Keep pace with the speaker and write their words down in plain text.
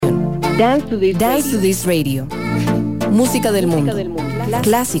Dance to This Radio. Música del mundo.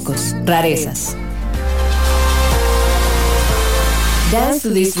 Clásicos, rarezas. Dance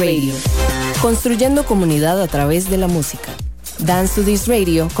to This Radio. Construyendo comunidad a través de la música. Dance to This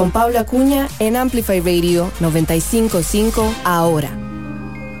Radio con Paula Acuña en Amplify Radio 95.5 ahora.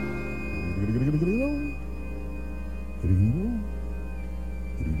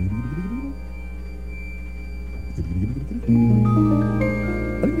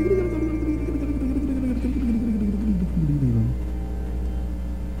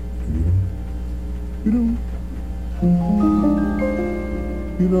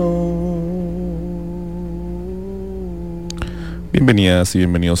 Bienvenidas y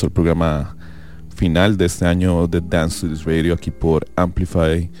bienvenidos al programa final de este año de Dance to This Radio aquí por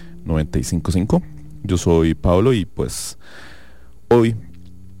Amplify 95.5. Yo soy Pablo y pues hoy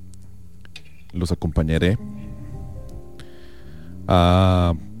los acompañaré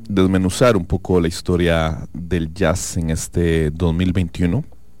a desmenuzar un poco la historia del jazz en este 2021,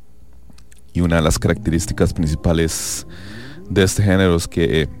 y una de las características principales de este género es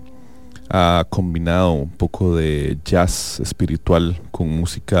que ha combinado un poco de jazz espiritual con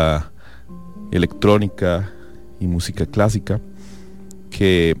música electrónica y música clásica,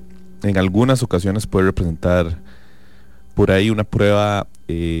 que en algunas ocasiones puede representar por ahí una prueba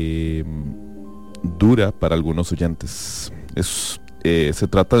dura para algunos oyentes. Se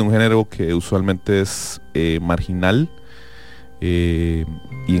trata de un género que usualmente es marginal, y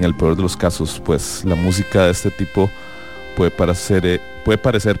en el peor de los casos pues la música de este tipo puede parecer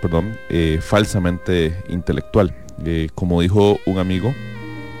falsamente intelectual. Como dijo un amigo,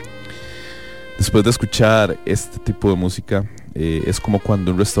 después de escuchar este tipo de música, es como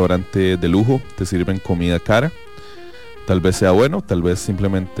cuando en un restaurante de lujo te sirven comida cara. Tal vez sea bueno, tal vez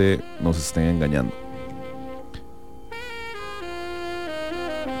simplemente nos estén engañando.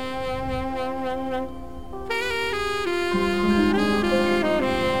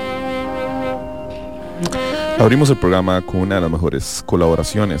 Abrimos el programa con una de las mejores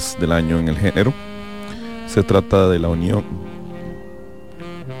colaboraciones del año en el género. Se trata de la unión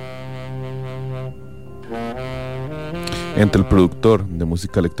entre el productor de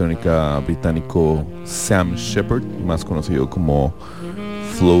música electrónica británico Sam Shepard, más conocido como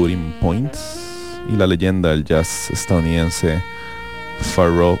Floating Points, y la leyenda del jazz estadounidense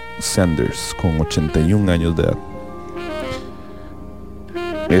Pharoah Sanders, con 81 años de edad.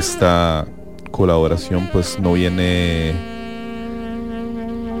 Esta colaboración pues no viene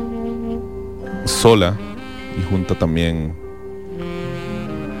sola, y junta también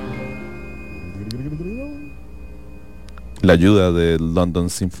la ayuda del London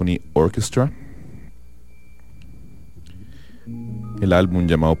Symphony Orchestra. El álbum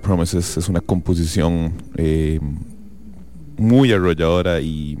llamado Promises es una composición muy arrolladora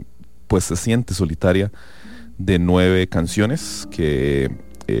y pues se siente solitaria, de 9 canciones que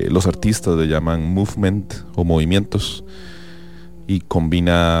los artistas le llaman movement o movimientos, y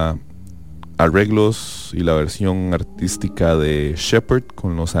combina arreglos y la versión artística de Shepard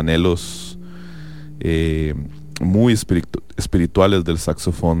con los anhelos muy espirituales del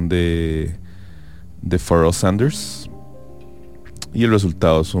saxofón de Pharoah Sanders, y el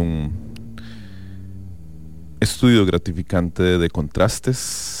resultado es un estudio gratificante de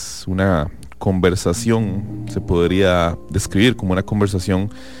contrastes, una conversación, se podría describir como una conversación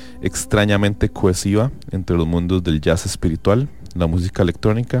extrañamente cohesiva entre los mundos del jazz espiritual, la música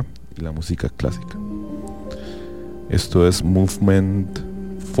electrónica y la música clásica. Esto es Movement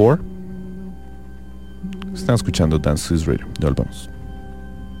 4. Están escuchando Dance to This Radio. Ya volvamos.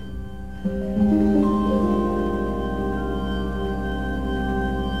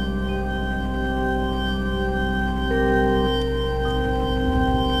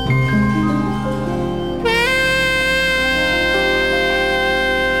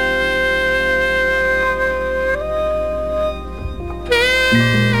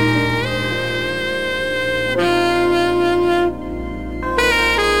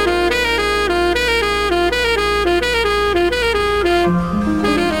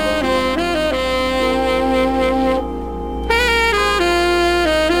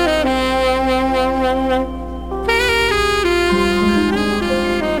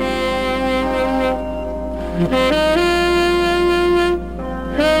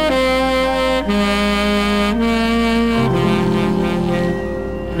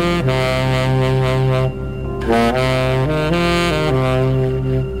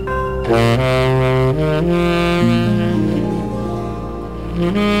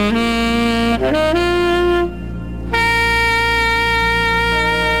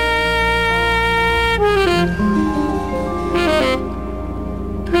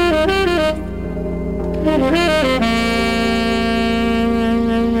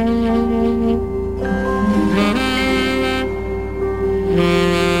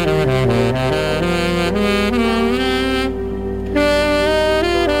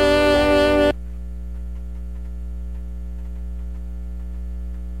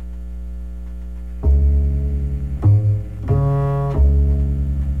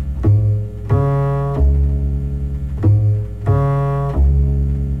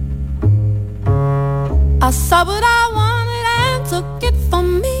 I saw what I wanted and took it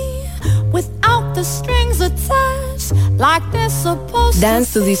from me without the strings attached like they're supposed to.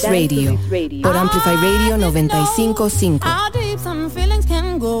 Dance to This Radio por Amplify Radio 95.5. How deep some feelings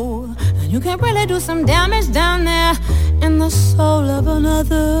can go, and you can really do some damage down there in the soul of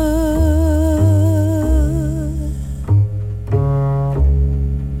another.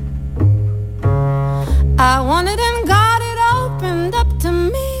 I wanted and God it opened up to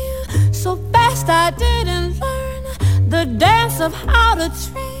me so fast I didn't learn the dance of how to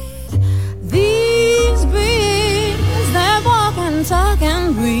treat these beings that walk and talk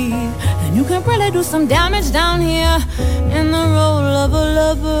and breathe. And you can really do some damage down here in the role of a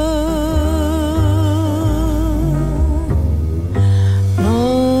lover.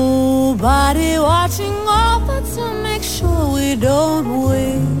 Nobody watching over to make sure we don't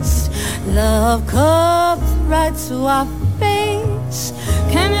waste. Love comes right to our face.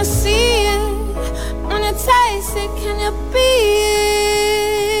 Can you see it? When you taste it, can you be it?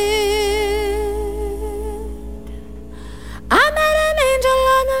 I met an angel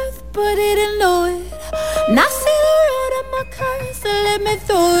on earth, but he didn't know it. Now see the root of my curse, so let me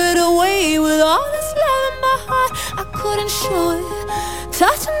throw it away. With all this love in my heart, I couldn't show it.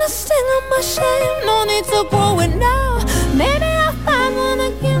 Touching the sting of my shame, no need to grow it now. Maybe I'll find one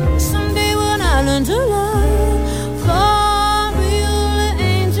again someday when I learn to love.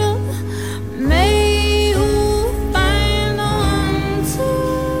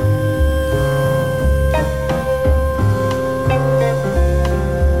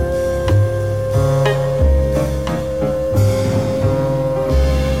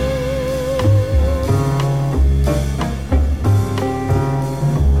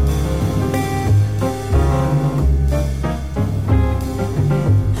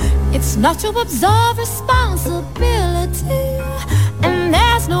 Not to absorb responsibility, and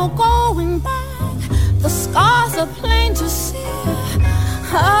there's no going back. The scars are plain to see.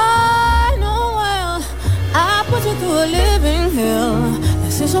 I know well, I put you through a living hell.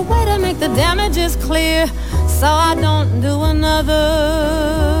 This is a way to make the damages clear, so I don't do another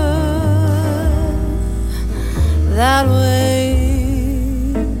that way.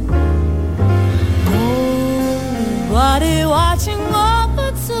 Nobody watching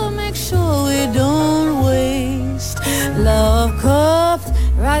over to make sure we don't waste. Love cupped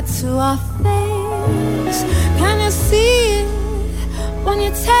right to our face. Can you see it? When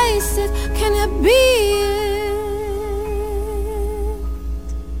you taste it, can you be it?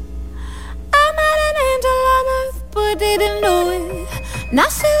 I met an angel on earth, but didn't know it. Now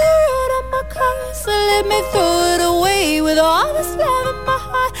see the root of my curse, so let me throw it away. With all this love in my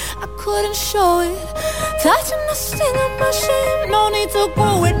heart, I couldn't show it. Touching the sting of my shame, no need to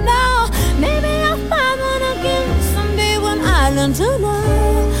grow it now. Maybe I'll find one again someday when I learn to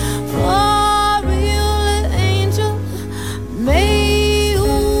love. For you, little angel, may you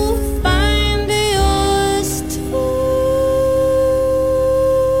find yours too.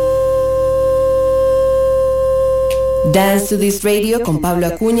 Dance to This Radio con Pablo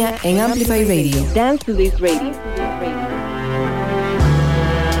Acuña en Amplify Radio. Dance to This Radio.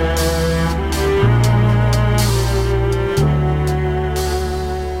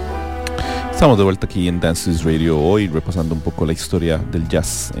 Estamos de vuelta aquí en Dance to This Radio hoy, repasando un poco la historia del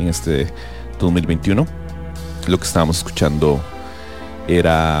jazz en este 2021. Lo que estábamos escuchando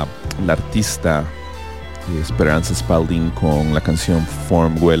era la artista Esperanza Spalding con la canción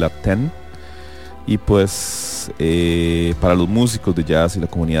Formula 10. Y pues para los músicos de jazz y la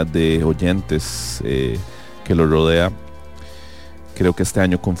comunidad de oyentes que lo rodea, creo que este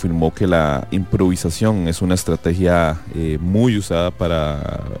año confirmó que la improvisación es una estrategia muy usada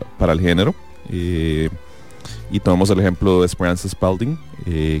para el género. Y tomamos el ejemplo de Esperanza Spalding,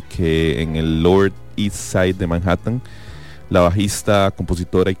 que en el Lower East Side de Manhattan, la bajista,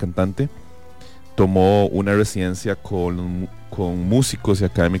 compositora y cantante tomó una residencia con músicos y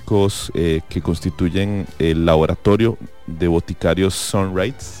académicos que constituyen el laboratorio de boticarios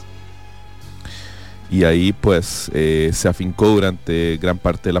Sunrise, y ahí pues se afincó durante gran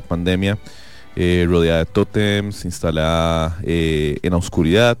parte de la pandemia, rodeada de tótems, instalada en la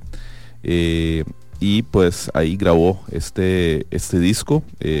oscuridad, y pues ahí grabó este disco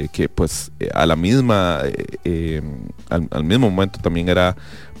que pues al mismo momento también era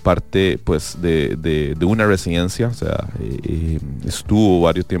parte pues de una residencia, o sea, estuvo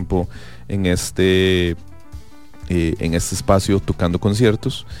varios tiempo en este espacio tocando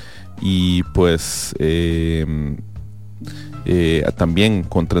conciertos y pues también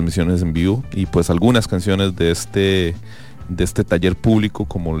con transmisiones en vivo, y pues algunas canciones de este taller público,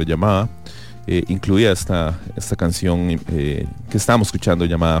 como lo llamaba, incluía esta canción que estábamos escuchando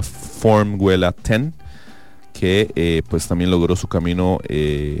llamada Formula 10, que pues también logró su camino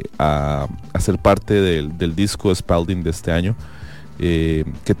a ser parte del disco Spalding de este año,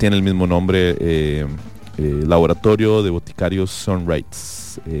 que tiene el mismo nombre, Laboratorio de Boticarios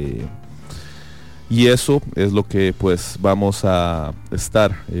Sunrise. Y eso es lo que pues vamos a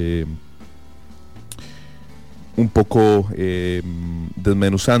estar un poco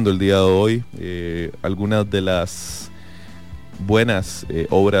desmenuzando el día de hoy, algunas de las buenas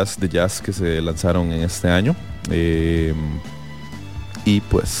obras de jazz que se lanzaron en este año, y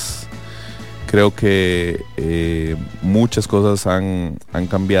pues creo que muchas cosas han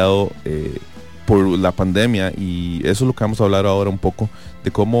cambiado por la pandemia, y eso es lo que vamos a hablar ahora un poco,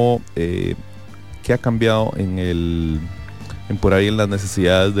 de cómo qué ha cambiado en por ahí en las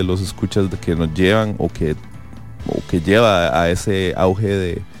necesidades de los escuchas que nos llevan o que lleva a ese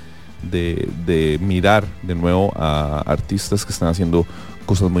auge de mirar de nuevo a artistas que están haciendo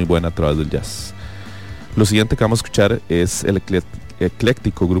cosas muy buenas a través del jazz. Lo siguiente que vamos a escuchar es el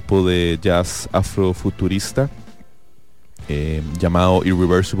ecléctico grupo de jazz afrofuturista llamado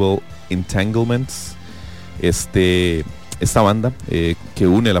Irreversible Entanglements. Esta banda que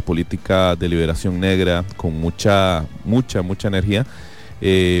une la política de liberación negra con mucha energía,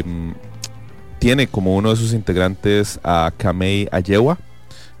 tiene como uno de sus integrantes a Kamei Ayewa,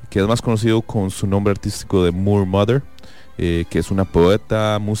 que es más conocido con su nombre artístico de Moor Mother, que es una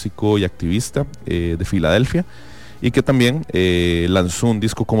poeta, músico y activista de Filadelfia, y que también lanzó un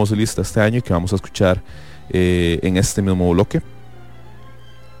disco como solista este año, que vamos a escuchar en este mismo bloque.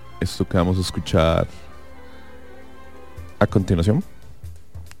 Esto que vamos a escuchar a continuación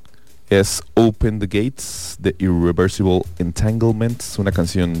es Open the Gates de Irreversible Entanglements, una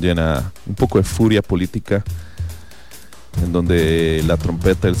canción llena un poco de furia política, en donde la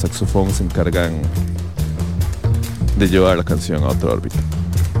trompeta y el saxofón se encargan de llevar la canción a otra órbita.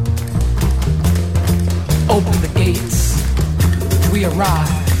 Open the gates, we arrive.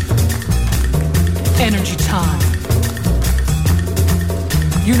 Energy time.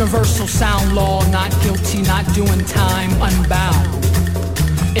 Universal sound law, not guilty, not doing time, unbound.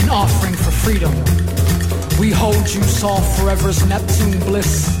 An offering for freedom. We hold you, solve forever's Neptune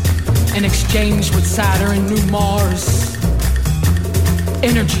bliss. In exchange with Saturn, new Mars.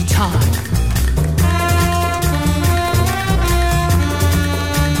 Energy time.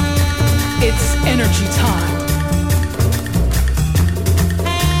 It's energy time.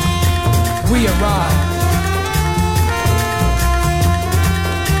 We arrive.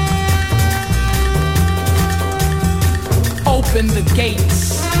 Open the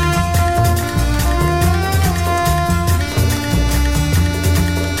gates.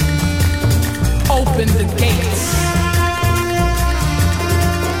 Open the gates.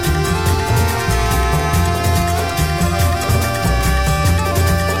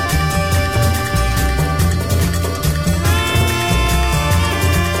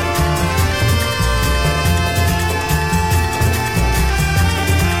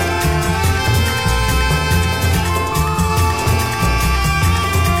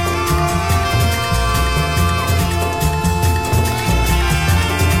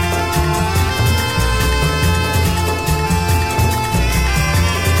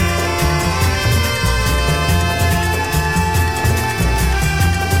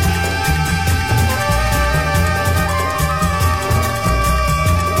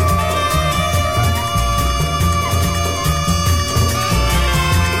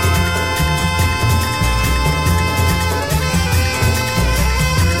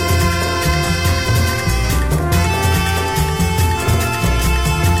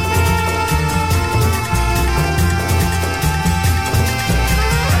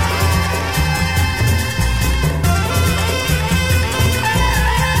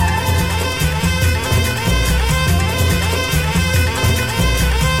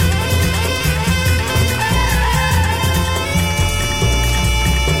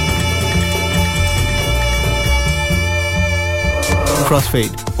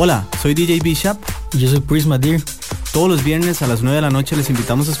 Crossfade. Hola, soy DJ Bishop. Y yo soy Prisma Deer. Todos los viernes a las 9 de la noche les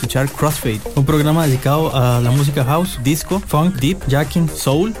invitamos a escuchar Crossfade, un programa dedicado a la música house, disco, funk, deep, jacking,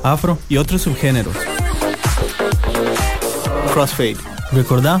 soul, afro y otros subgéneros. Crossfade.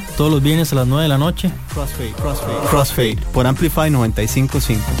 Recordá, todos los viernes a las 9 de la noche, Crossfade, por Amplify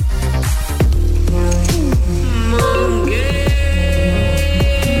 95.5.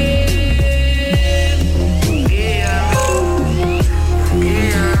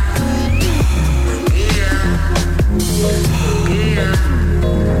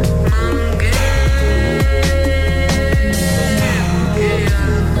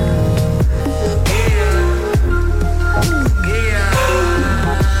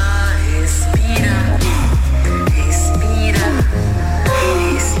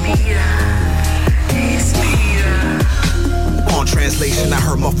 I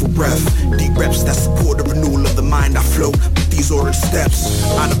heard muffled breath. Deep reps that support the renewal of the mind. I float with these ordered steps.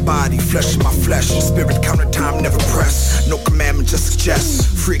 Out of body, flesh in my flesh. Spirit counter time never press. No commandment, just suggest.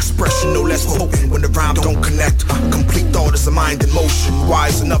 Free expression, no less potent when the rhyme don't connect. Complete thought is a mind in motion.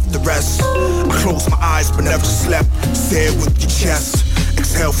 Wise enough to rest. I close my eyes but never slept. Say it with your chest.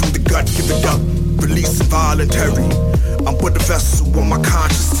 Exhale from the gut, give it up. Release involuntary. I'm but a vessel when my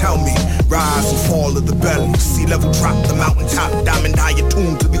conscience tell me. Rise and fall of the belly. Sea level drop the mountaintop. Diamond eye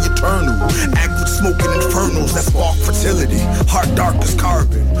attuned to the eternal. Acrid smoking infernos that spark fertility. Heart dark as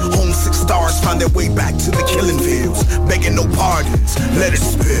carbon. Homesick stars find their way back to the killing fields. Begging no pardons, let it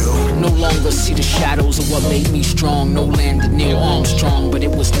spill. No longer see the shadows of what made me strong. No landed near Armstrong, but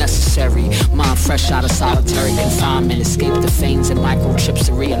it was necessary. Mind fresh out of solitary confinement. Escape the veins and microchips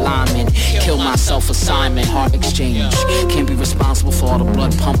of realignment. Kill my self-assignment, heart exchange. Can't be responsible for all the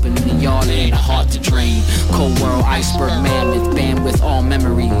blood pumping in the yard, it ain't hard to drain. Cold world, iceberg, mammoth, bandwidth, all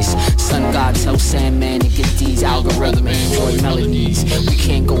memories. Sun god tell Sandman to get these algorithm android melodies. We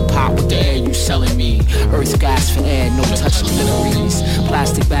can't go pop with the air you selling me. Earth gas for air, no touch deliveries.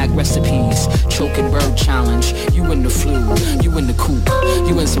 Plastic bag recipes, choking bird challenge. You in the flu, you in the coop.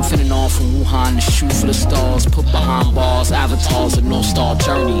 You in some fentanyl from Wuhan, the shoot for the stars. Put behind bars, avatars of North Star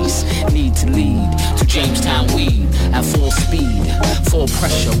journeys. Need to lead to Jamestown weed. At full speed, full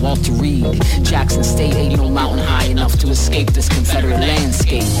pressure, Walter Reed. Jackson State ain't no mountain high enough to escape this Confederate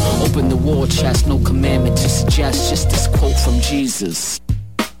landscape. Open the war chest, no commandment to suggest, just this quote from Jesus.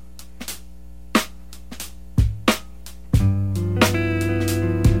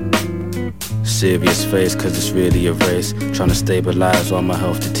 Serious face, cause it's really a race. Trying to stabilize while my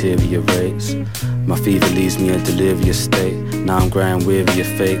health deteriorates. My fever leaves me in delirious state. Now I'm grinding weary of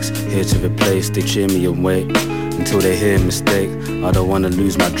fakes. Here to replace, they cheer me and wait until they hear a mistake. I don't wanna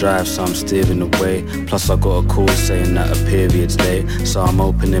lose my drive, so I'm steering away. Plus I got a call saying that a period's late. So I'm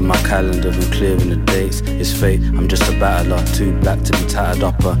opening my calendar and clearing the dates. It's fate, I'm just a battler. Too black to be tattered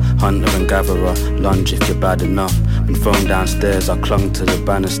up, a hunter and gatherer. Lunge if you're bad enough. Been thrown downstairs, I clung to the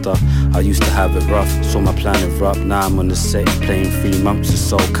banister. I used to have it rough, saw my plan erupt. Now I'm on the set playing 3 months of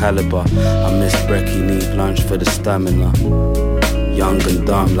Soul Calibur. I miss brekkie, need lunch for the stamina. Young and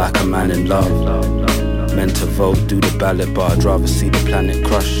dumb like a man in love. Meant to vote, do the ballot, but I'd rather see the planet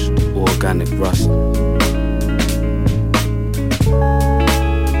crush. Organic rust.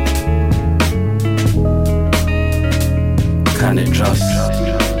 Can it just?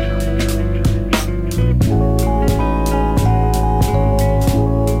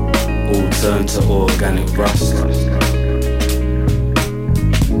 All turn to organic rust.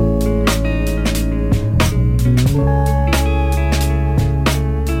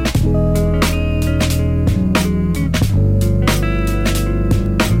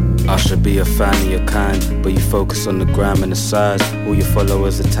 I should be a fan of your kind, but you focus on the gram and the size. All your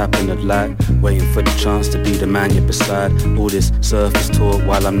followers are tapping the light, waiting for the chance to be the man you're beside. All this surface talk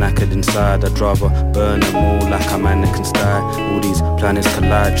while I'm knackered inside. I'd rather burn them all like I'm Anakin Sky. All these planets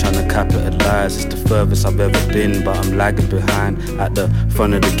collide, trying to capitalize. It's the furthest I've ever been, but I'm lagging behind. At the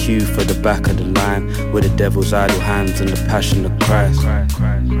front of the queue for the back of the line, with the devil's idle hands and the passion of Christ.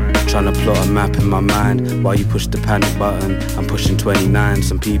 Trying to plot a map in my mind while you push the panic button. I'm pushing 29,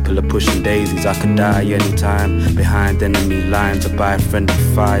 some people are pushing daisies. I could die anytime. Behind enemy lines or by a friendly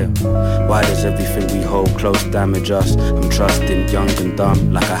fire. Why does everything we hold close damage us? I'm trusting young and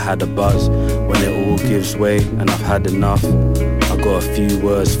dumb like I had a buzz. When it all gives way and I've had enough, I got a few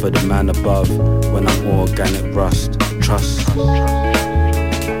words for the man above. When I'm organic rust, trust.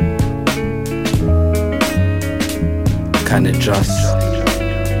 Can it just?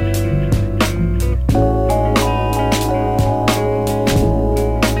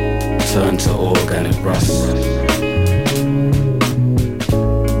 Turn to organic rust.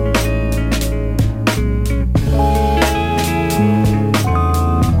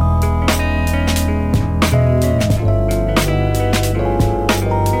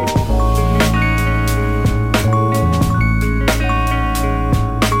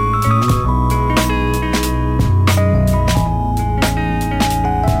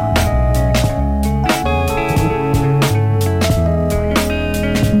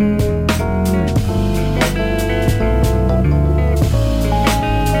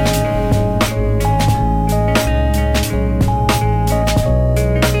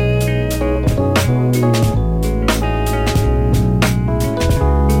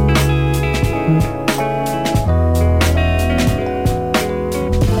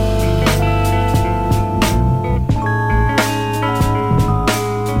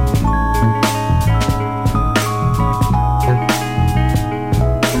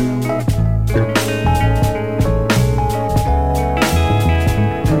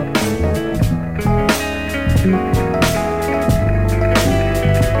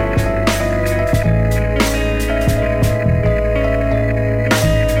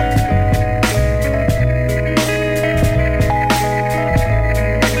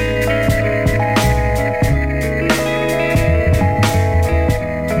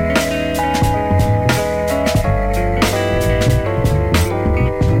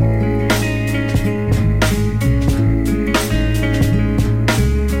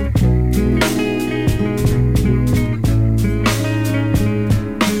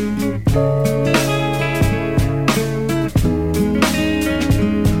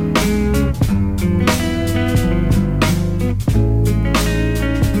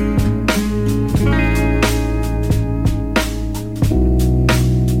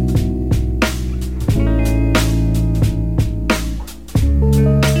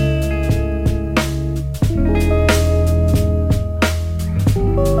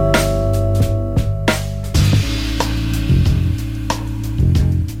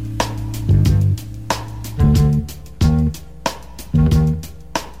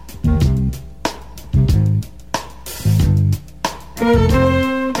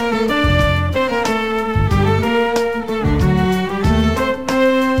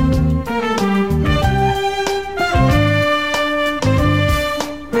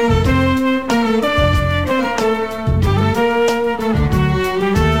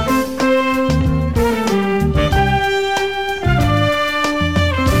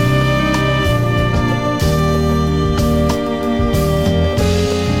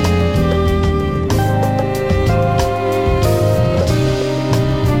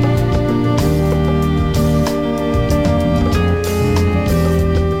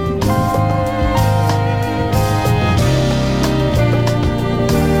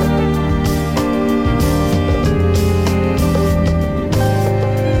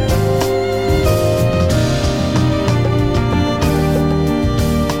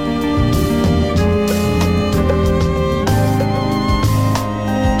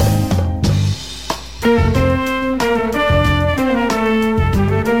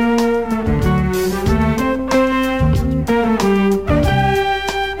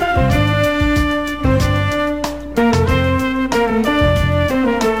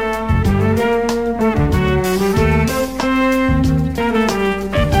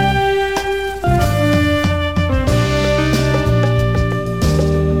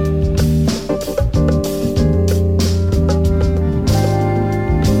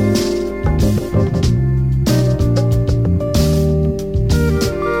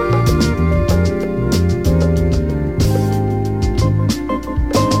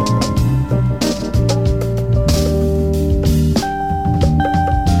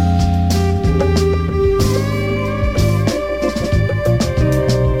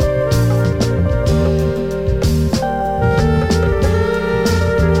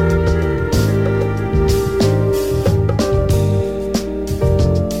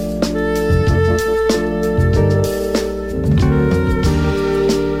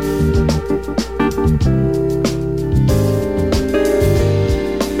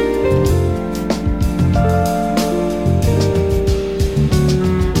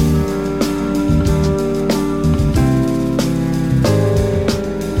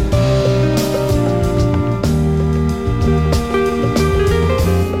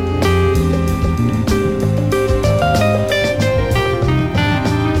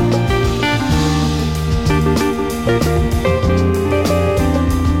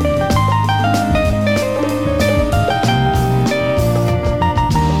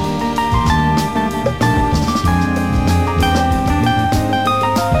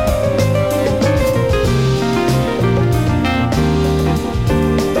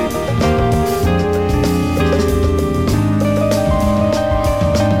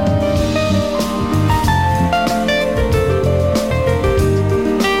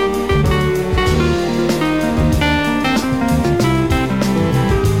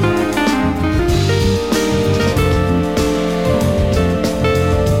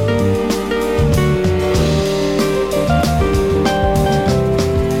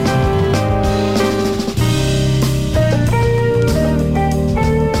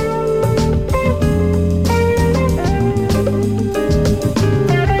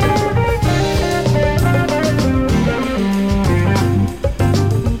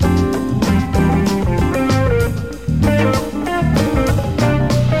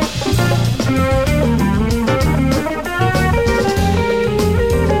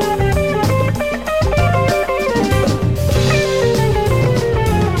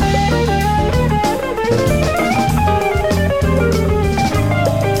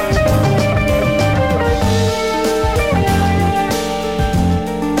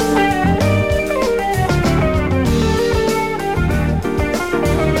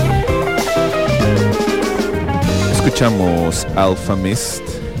 Escuchamos Alpha Mist,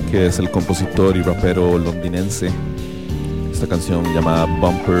 que es el compositor y rapero londinense. Esta canción llamada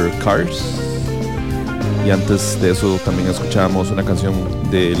Bumper Cars. Y antes de eso también escuchamos una canción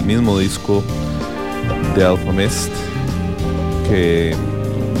del mismo disco de Alpha Mist, que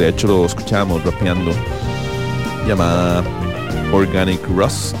de hecho lo escuchamos rapeando, llamada Organic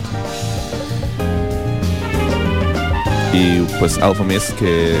Rust. Y pues Alpha Mist,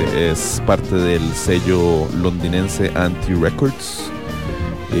 que es parte del sello londinense Anti Records,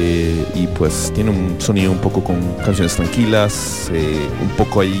 y pues tiene un sonido un poco con canciones tranquilas, un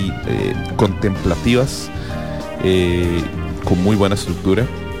poco ahí contemplativas, con muy buena estructura,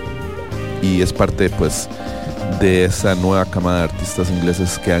 y es parte pues de esa nueva camada de artistas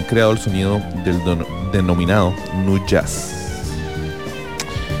ingleses que han creado el sonido del denominado Nu Jazz.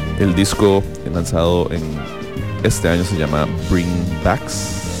 El disco lanzado en este año se llama Bring Backs.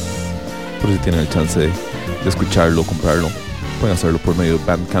 Por si tienen el chance de escucharlo, comprarlo, pueden hacerlo por medio de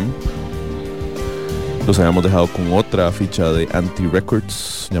Bandcamp. Los habíamos dejado con otra ficha de Anti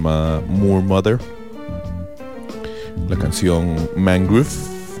Records llamada Moor Mother, la canción Mangrove,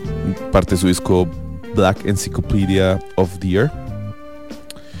 parte de su disco Black Encyclopedia of the Year.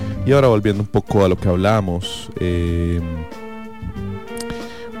 Y ahora volviendo un poco a lo que hablábamos,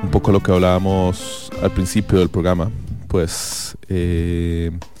 al principio del programa, pues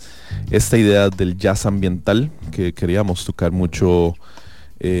esta idea del jazz ambiental que queríamos tocar mucho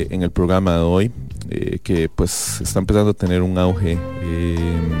en el programa de hoy, que pues está empezando a tener un auge,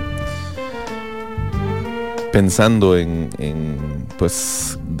 pensando en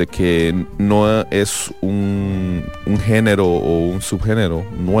pues de que no es un género o un subgénero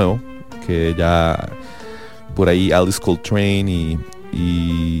nuevo, que ya por ahí Alice Coltrane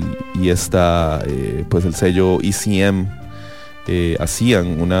y esta pues el sello DICIEMBRE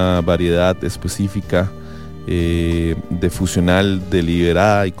hacían una variedad específica de fusional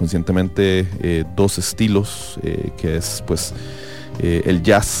deliberada y conscientemente dos estilos, que es pues el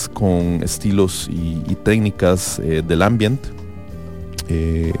jazz con estilos y técnicas del ambient,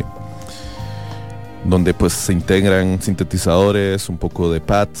 donde pues se integran sintetizadores, un poco de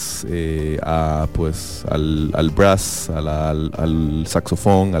pads, al brass, al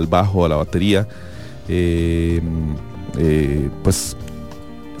saxofón, al bajo, a la batería, pues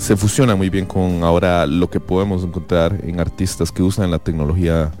se fusiona muy bien con ahora lo que podemos encontrar en artistas que usan la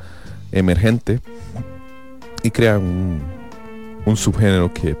tecnología emergente y crean un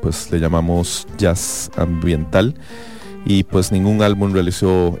subgénero que pues le llamamos jazz ambiental. Y pues ningún álbum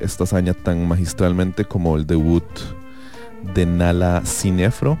realizó esta hazaña tan magistralmente como el debut de Nala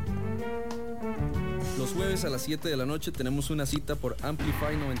Cinefro. Los jueves a las 7 de la noche tenemos una cita por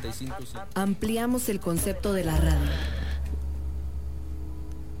Amplify 95.5. Ampliamos el concepto de la radio.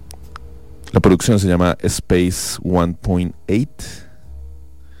 La producción se llama Space 1.8.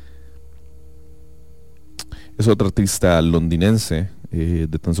 Es otra artista londinense de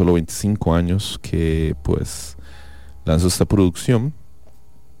tan solo 25 años que pues lanzó esta producción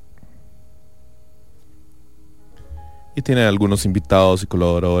y tiene algunos invitados y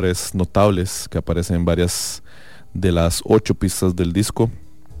colaboradores notables que aparecen en varias de las 8 pistas del disco.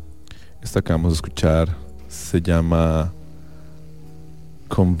 Esta que vamos a escuchar se llama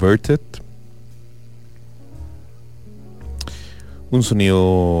Converted. Un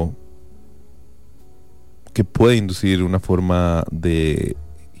sonido que puede inducir una forma de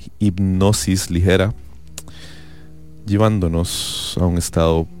hipnosis ligera, llevándonos a un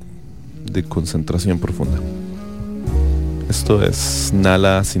estado de concentración profunda. Esto es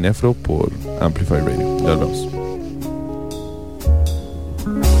Nala Cinefro por Amplify Radio. Ya volvemos.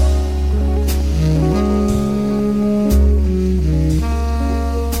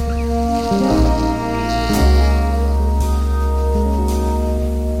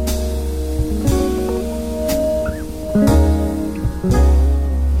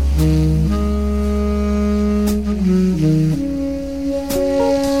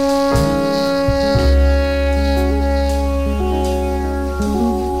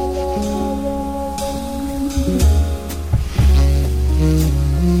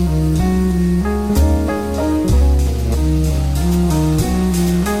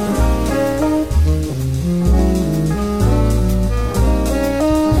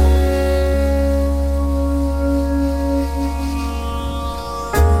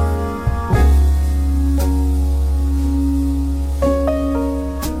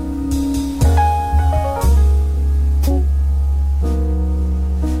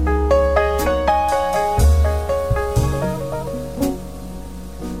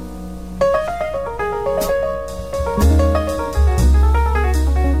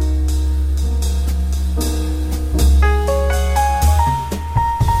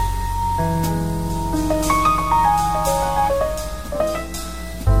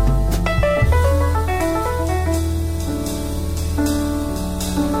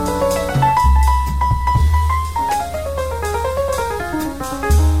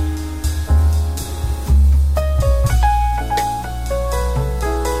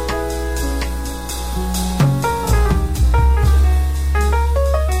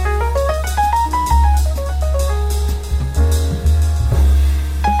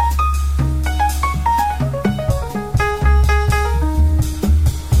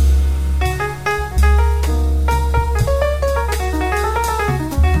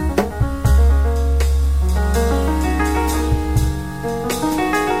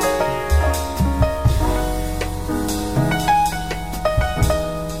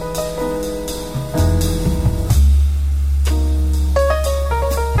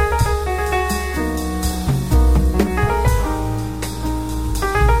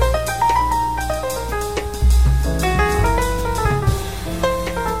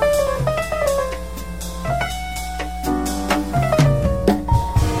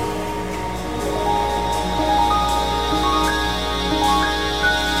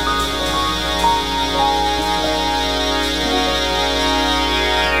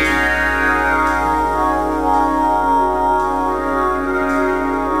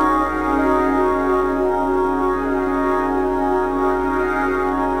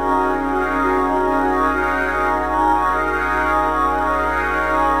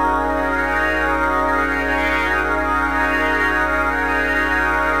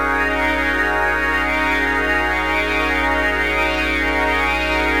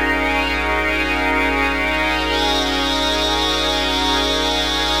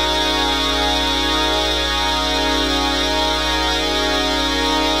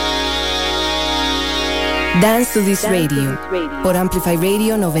 Dance to This Radio por Amplify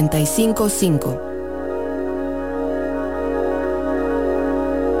Radio 95.5.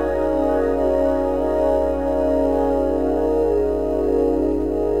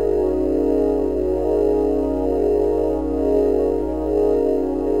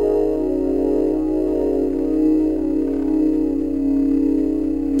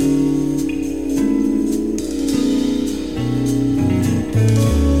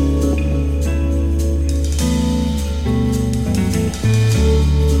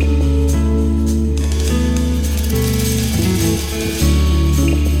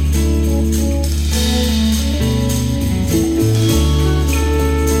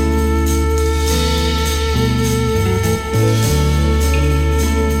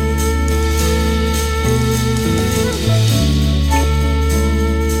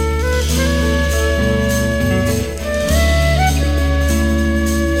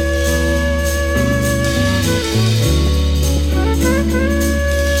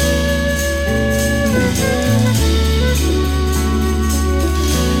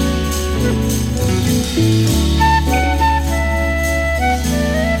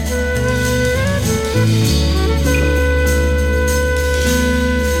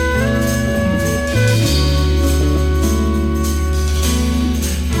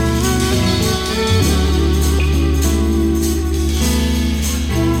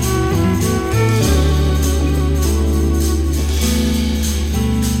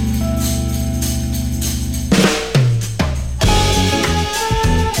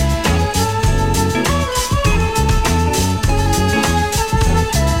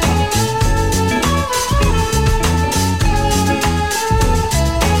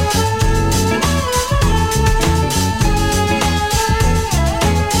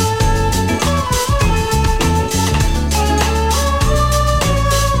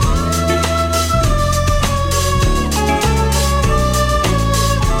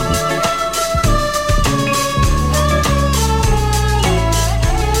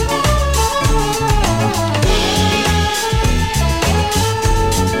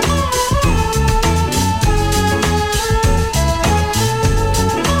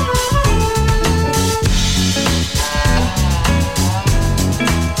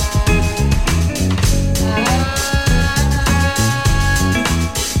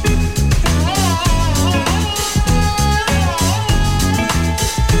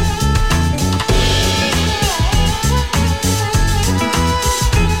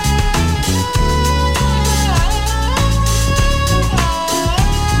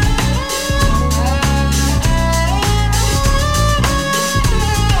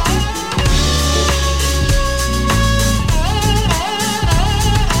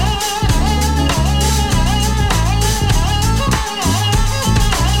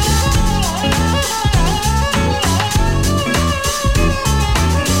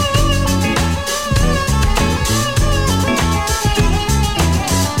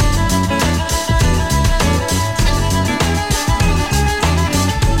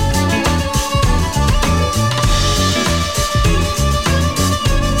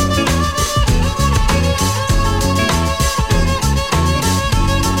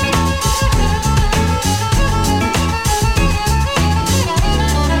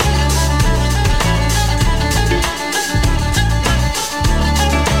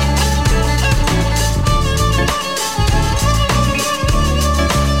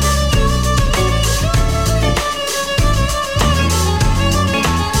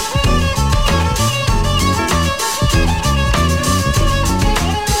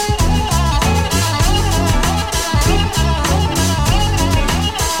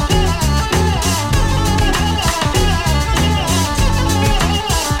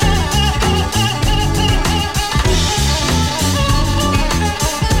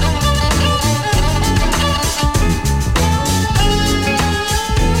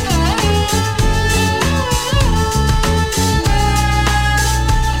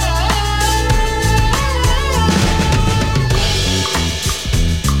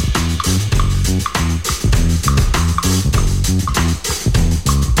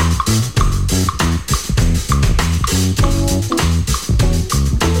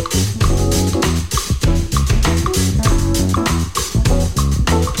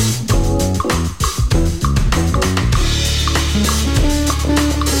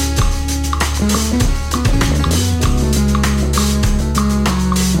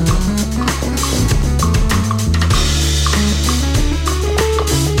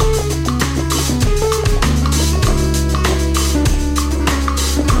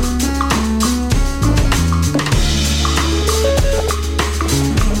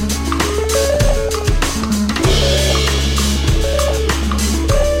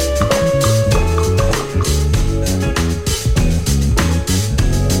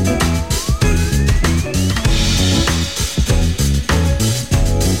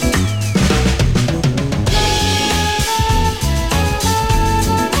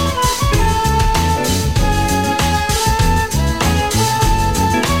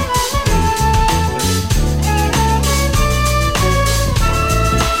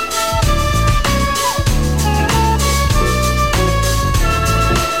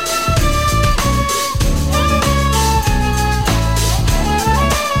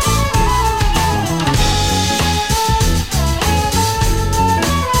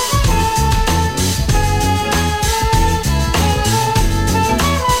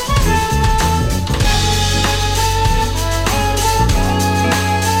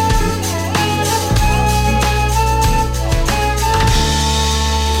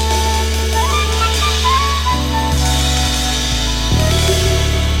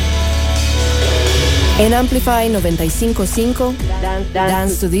 En Amplify 95.5,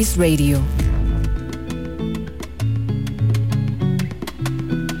 Dance to This Radio.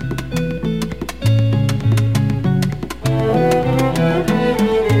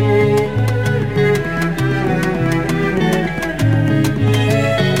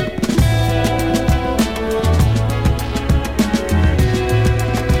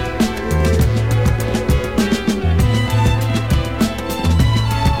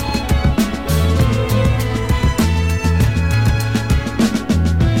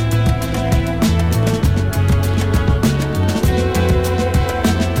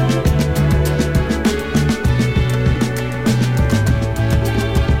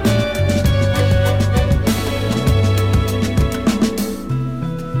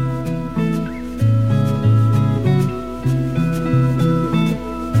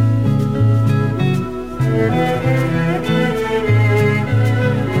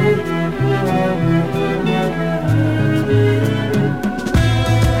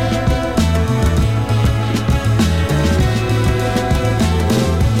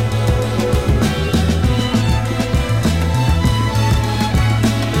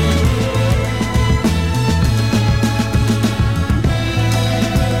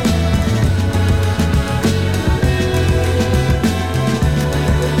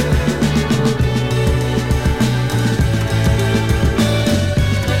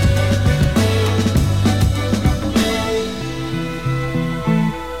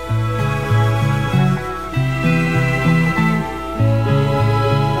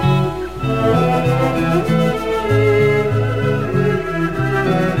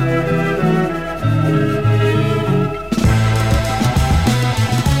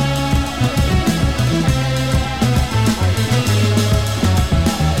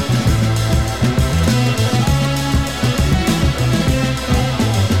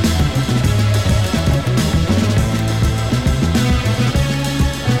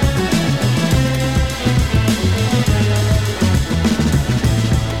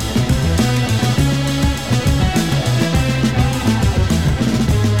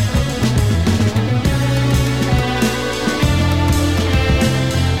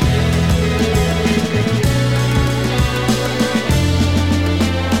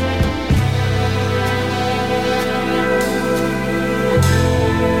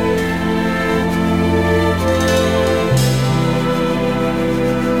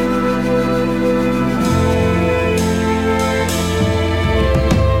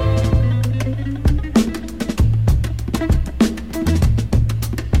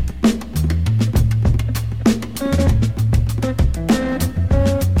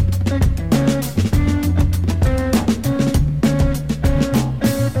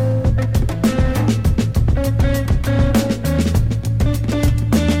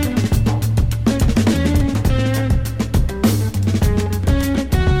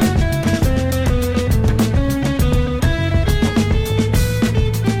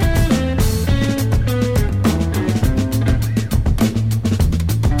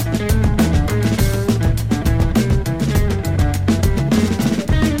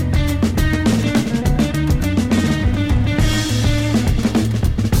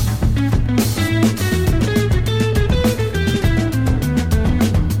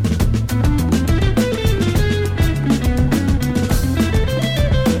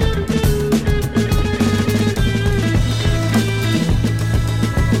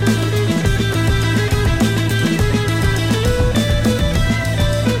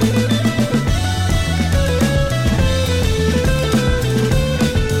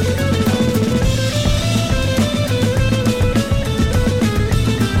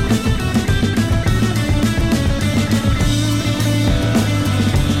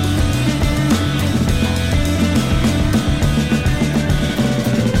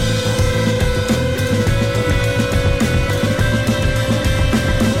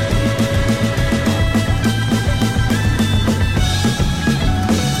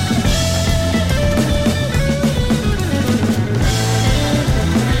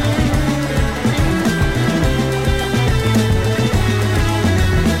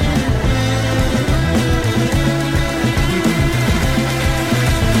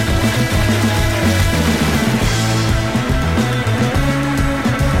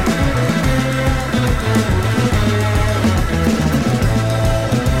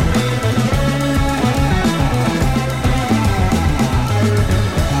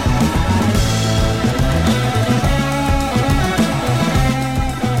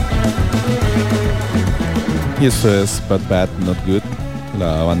 Y esto es Bad Bad Not Good,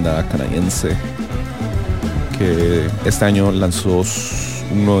 la banda canadiense que este año lanzó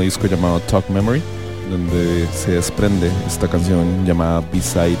un nuevo disco llamado Talk Memory, donde se desprende esta canción llamada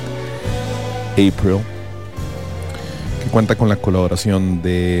Beside April, que cuenta con la colaboración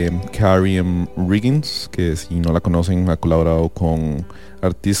de Carrie M. Riggins, que si no la conocen ha colaborado con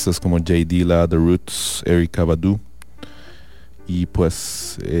artistas como J. Dilla, The Roots, Erykah Badu, y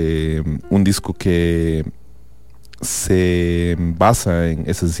pues un disco que se basa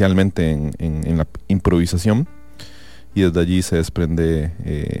esencialmente en la improvisación, y desde allí se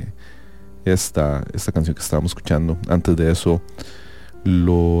desprende esta canción que estábamos escuchando. Antes de eso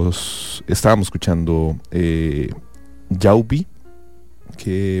estábamos escuchando Jaubi,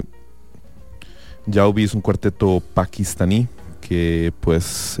 que Jaubi es un cuarteto pakistaní que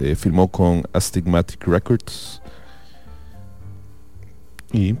pues firmó con Astigmatic Records,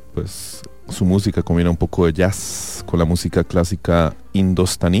 y pues su música combina un poco de jazz con la música clásica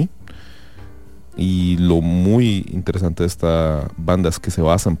indostaní. Y lo muy interesante de esta banda es que se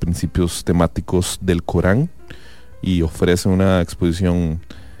basa en principios temáticos del Corán y ofrece una exposición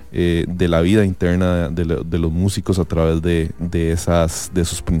de la vida interna de los músicos a través de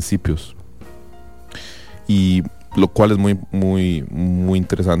esos principios, y lo cual es muy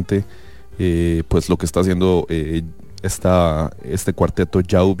interesante, pues lo que está haciendo este cuarteto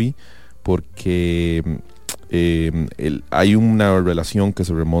Jaubi, porque hay una relación que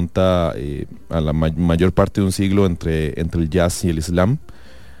se remonta a la mayor parte de un siglo entre el jazz y el islam,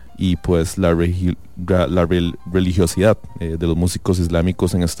 y pues la religiosidad de los músicos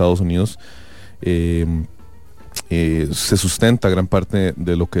islámicos en Estados Unidos se sustenta gran parte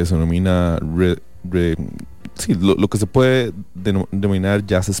de lo que se denomina lo que se puede denominar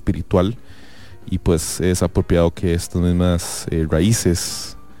jazz espiritual, y pues es apropiado que estas mismas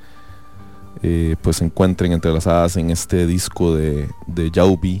raíces pues se encuentren entrelazadas en este disco de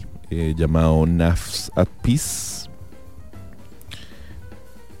Jaubi llamado Nafs at Peace,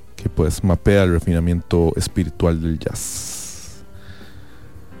 que pues mapea el refinamiento espiritual del jazz.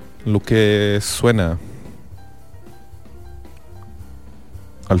 Lo que suena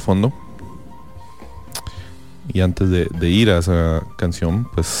al fondo, y antes de ir a esa canción,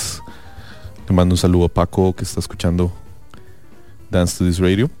 pues le mando un saludo a Paco, que está escuchando Dance to This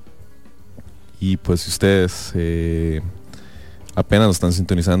Radio. Y pues si ustedes apenas lo están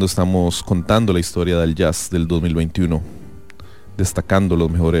sintonizando, estamos contando la historia del jazz del 2021, destacando los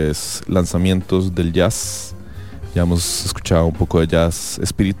mejores lanzamientos del jazz. Ya hemos escuchado un poco de jazz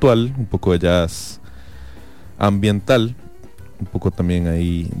espiritual, un poco de jazz ambiental, un poco también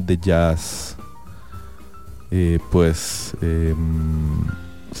ahí de jazz, se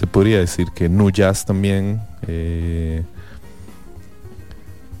podría decir que nu jazz también.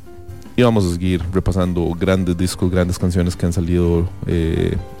 Y vamos a seguir repasando grandes discos, grandes canciones que han salido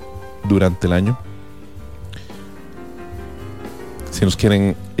durante el año. Si nos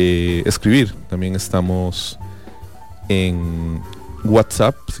quieren escribir, también estamos en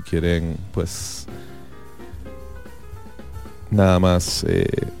WhatsApp. Si quieren, pues nada más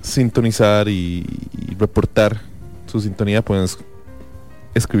sintonizar y reportar su sintonía, pueden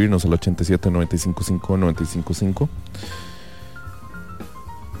escribirnos al 87-955-955.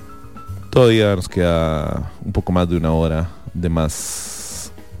 Todavía nos queda un poco más de una hora de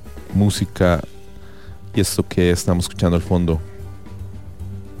más música, y esto que estamos escuchando al fondo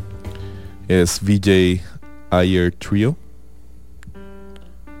es VJ Ayer Trio,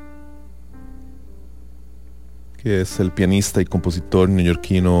 que es el pianista y compositor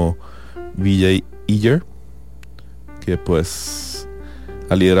neoyorquino VJ Ayer, que pues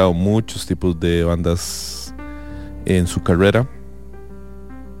ha liderado muchos tipos de bandas en su carrera.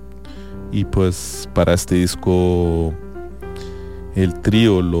 Y pues para este disco el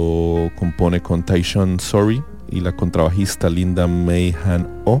trío lo compone con Taishon Sori y la contrabajista Linda May Han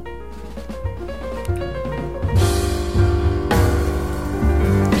Oh.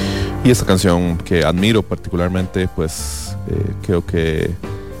 Y esta canción que admiro particularmente, pues creo que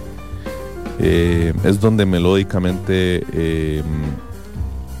es donde melódicamente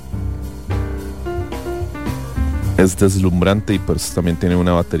es deslumbrante, y pues también tiene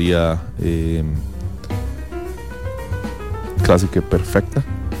una batería clásica y perfecta,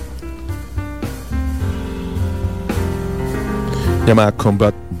 llamada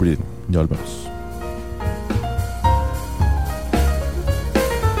Combat Breathing. Ya volvemos.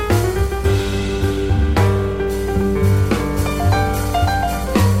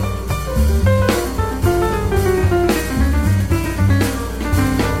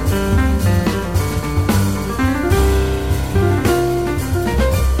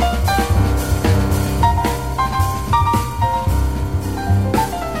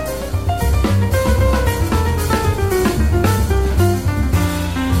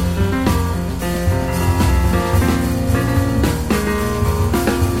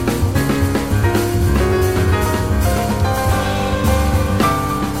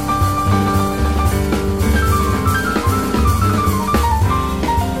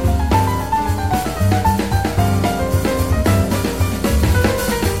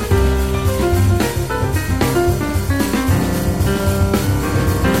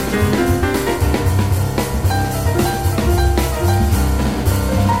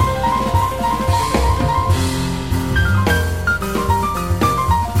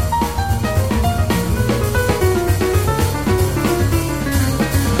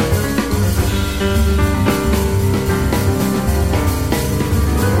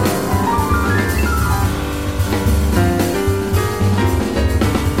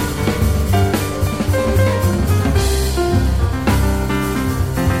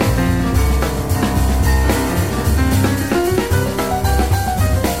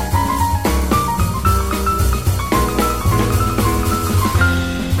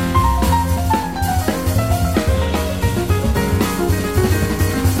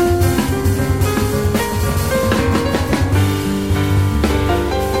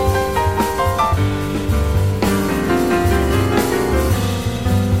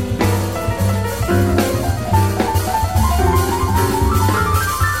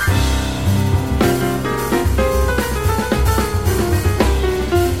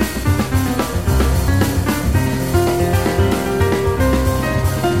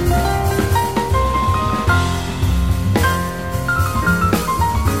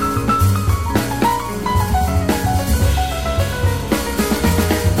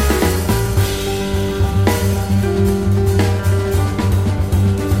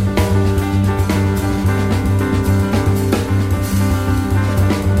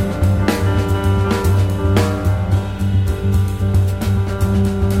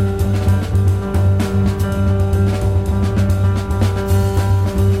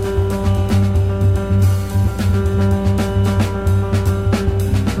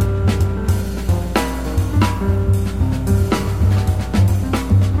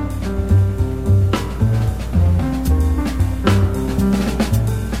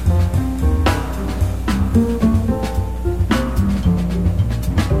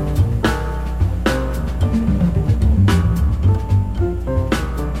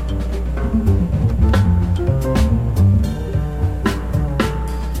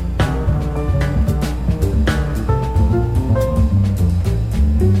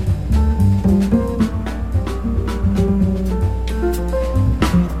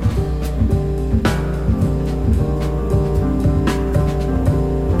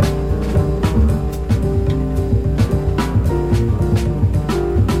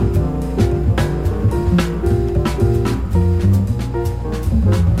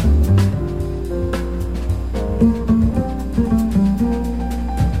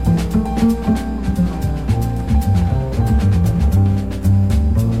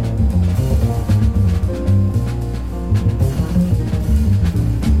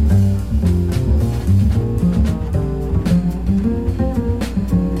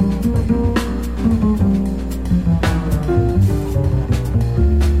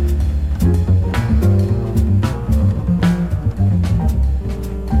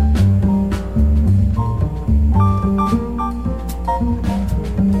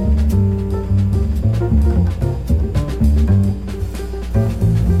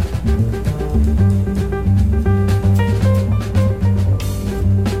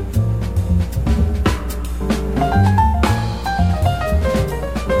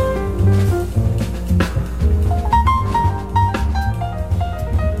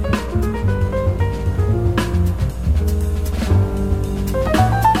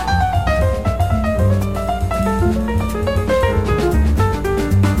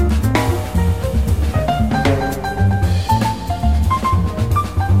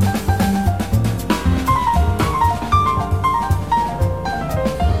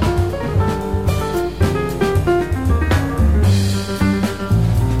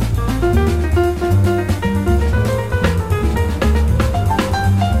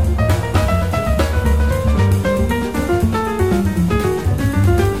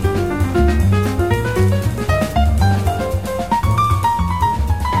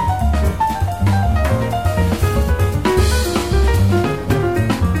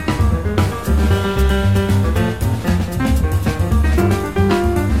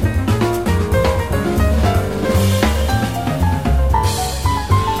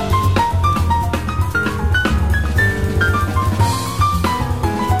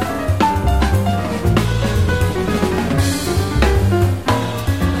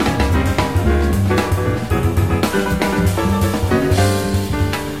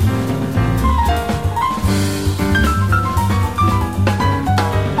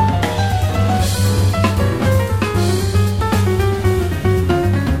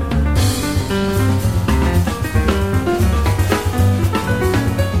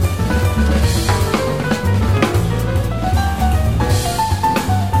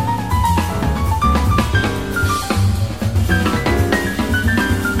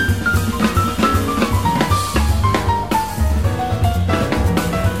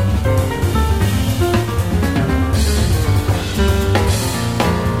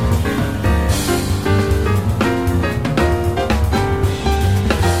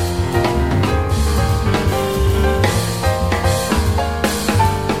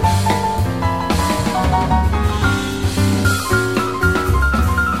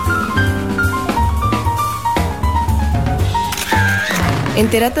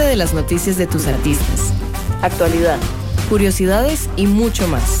 Entérate de las noticias de tus artistas, actualidad, curiosidades y mucho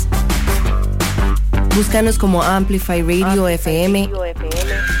más. Búscanos como Amplify Radio FM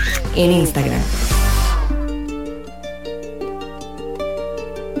en Instagram.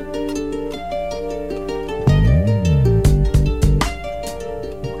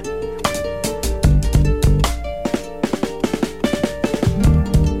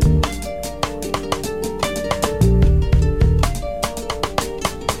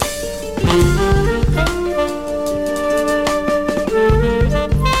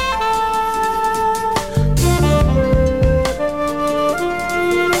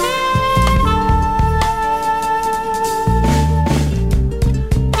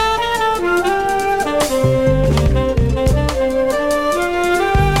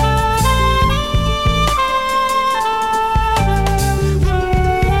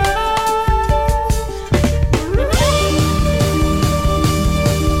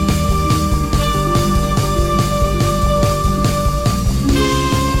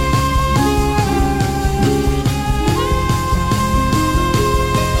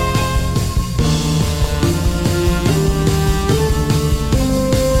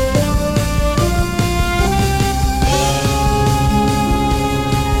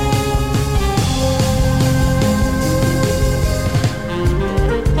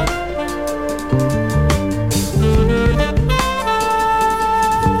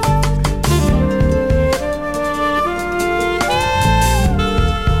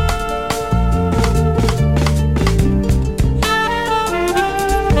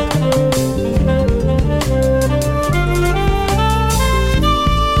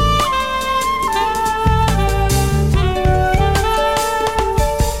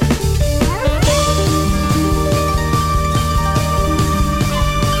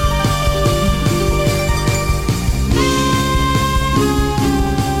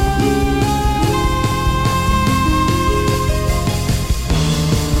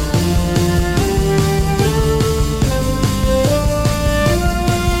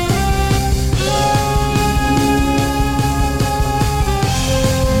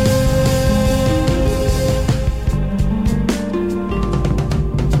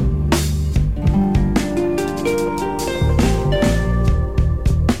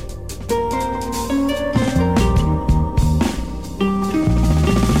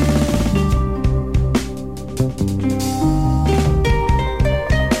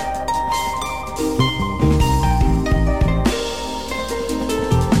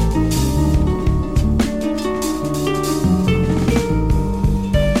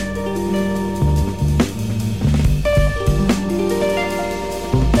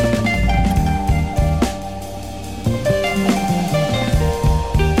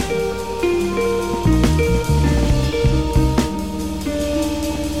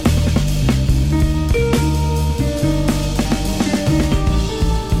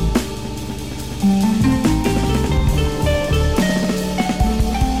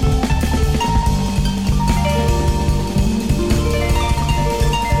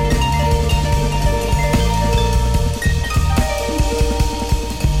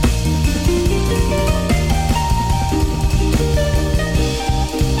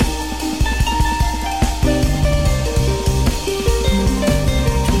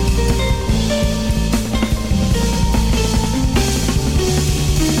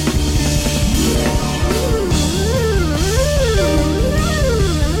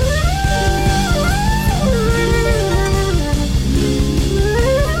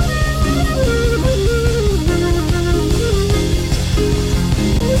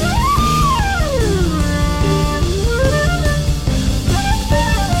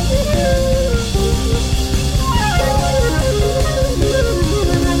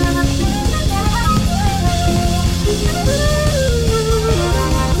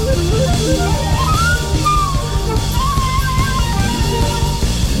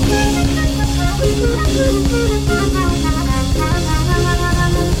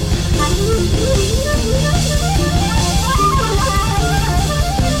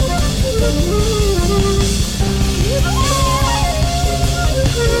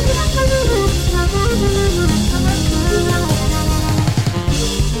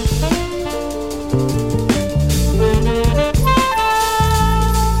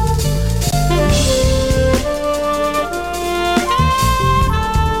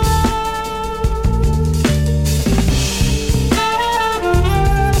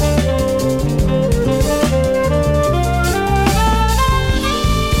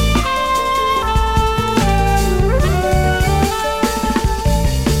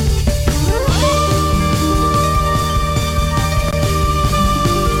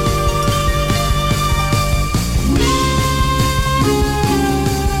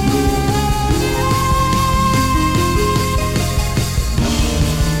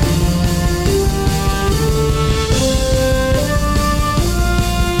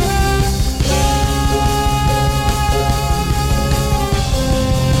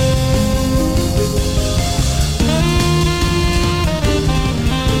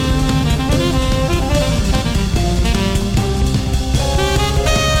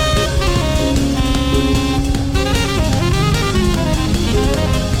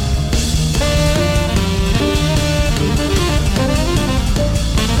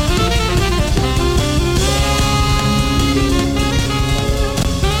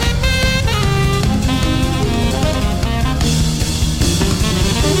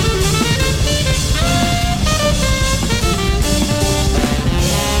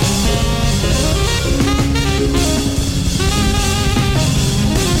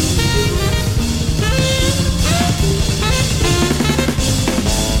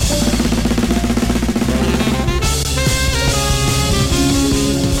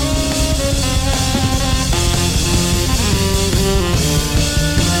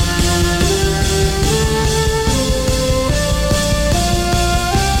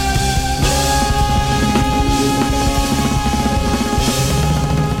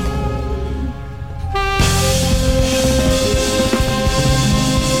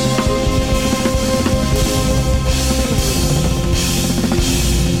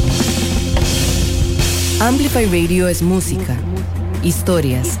 Amplify Radio es música,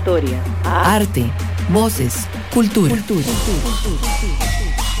 historias, arte, voces, cultura.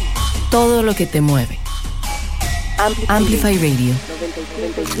 Todo lo que te mueve. Amplify Radio.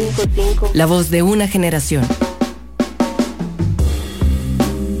 La voz de una generación.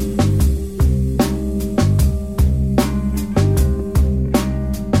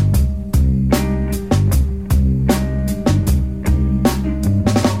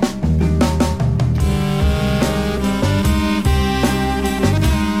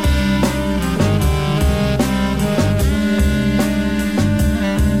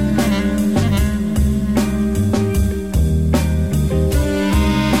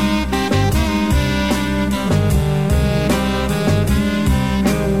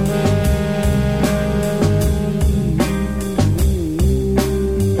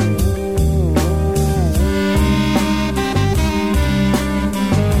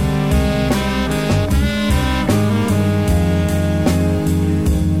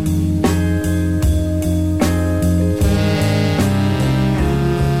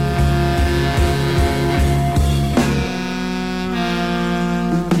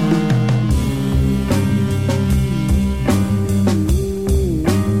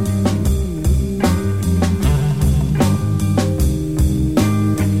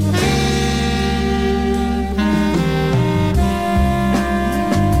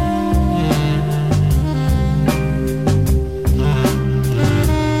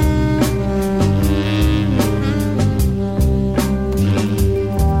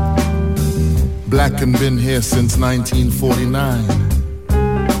 Black and been here since 1949.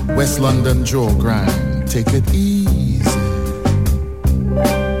 West London jaw grind, take it easy.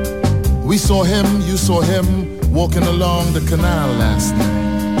 We saw him, you saw him, walking along the canal last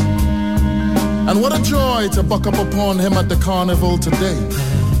night. And what a joy to buck up upon him at the carnival today.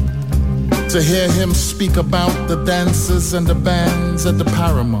 To hear him speak about the dances and the bands at the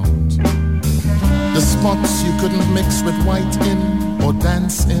Paramount. The spots you couldn't mix with white in or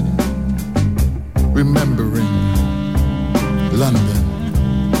dance in. Remembering London.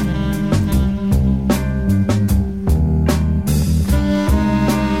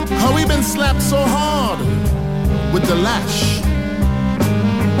 How we been slapped so hard with the lash.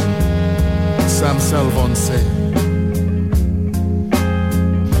 Sam Selvon say.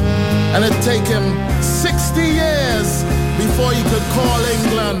 And it take him 60 years before he could call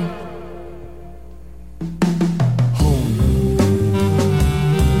England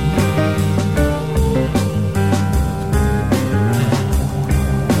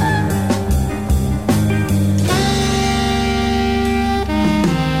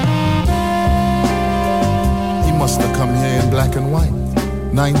black and white,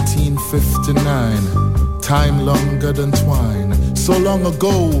 1959, time longer than twine. So long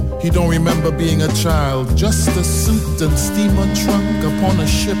ago, he don't remember being a child. Just a suit and steamer trunk upon a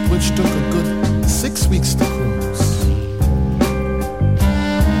ship which took a good 6 weeks to cruise.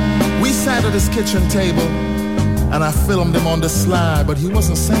 We sat at his kitchen table, and I filmed him on the sly, but he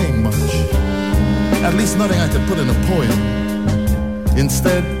wasn't saying much. At least nothing I could put in a poem.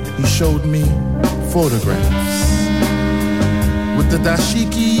 Instead, he showed me photographs. With the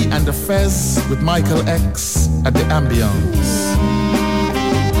dashiki and the fez with Michael X at the ambience.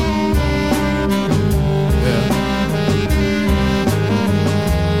 Yeah.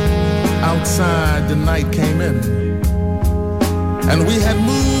 Outside the night came in, and we had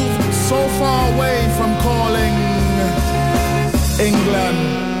moved so far away from calling England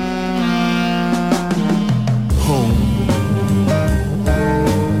home.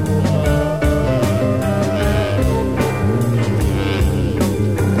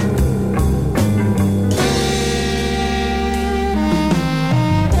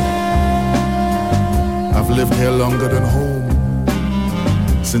 Lived here longer than home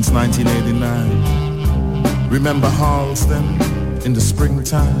since 1989. Remember Harlesden in the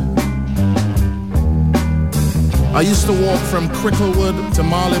springtime? I used to walk from Cricklewood to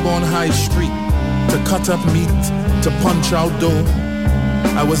Marylebone High Street to cut up meat, to punch out dough.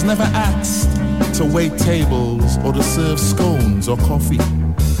 I was never asked to wait tables or to serve scones or coffee.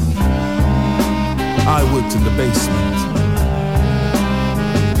 I worked in the basement.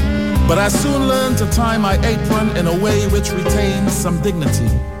 But I soon learned to tie my apron in a way which retained some dignity.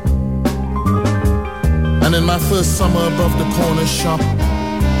 And in my first summer above the corner shop,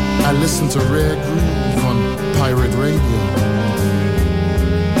 I listened to Rare Groove on pirate radio.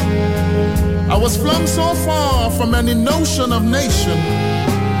 I was flung so far from any notion of nation.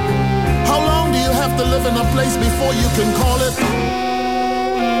 How long do you have to live in a place before you can call it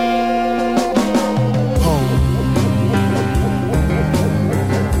home?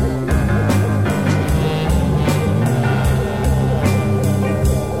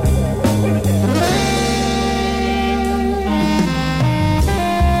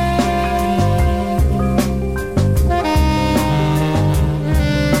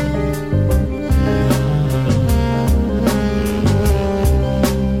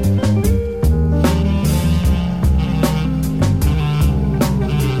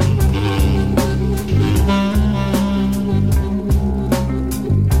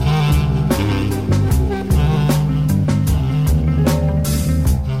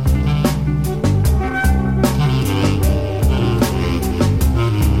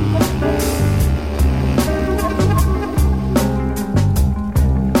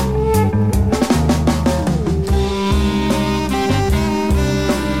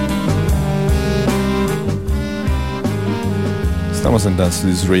 Estamos en Dance to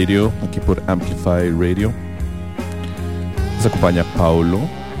This Radio, aquí por Amplify Radio. Nos acompaña Paulo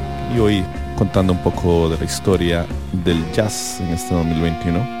y hoy contando un poco de la historia del jazz en este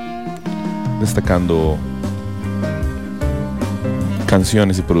 2021, destacando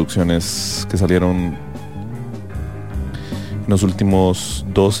canciones y producciones que salieron en los últimos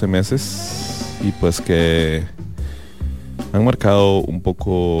 12 meses y pues que han marcado un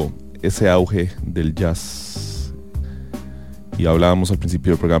poco ese auge del jazz. Y hablábamos al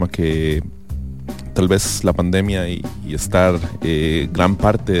principio del programa que tal vez la pandemia y estar gran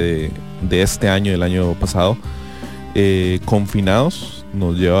parte de este año y el año pasado confinados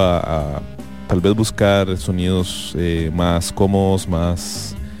nos lleva a tal vez buscar sonidos más cómodos,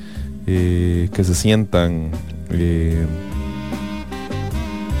 más que se sientan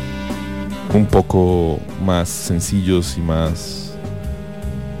un poco más sencillos y más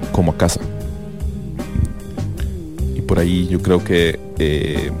como a casa. Y por ahí yo creo que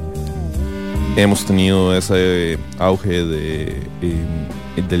hemos tenido ese auge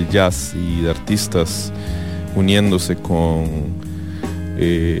del jazz y de artistas uniéndose con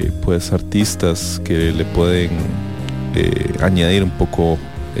pues artistas que le pueden añadir un poco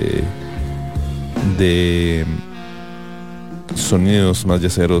de sonidos más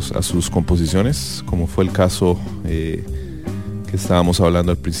jazzeros a sus composiciones, como fue el caso que estábamos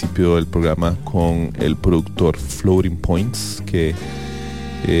hablando al principio del programa con el productor Floating Points, que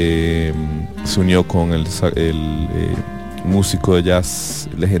se unió con el músico de jazz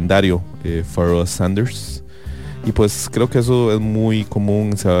legendario Pharoah Sanders. Y pues creo que eso es muy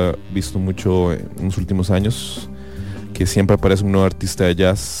común, se ha visto mucho en los últimos años, que siempre aparece un nuevo artista de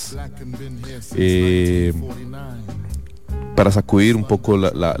jazz para sacudir un poco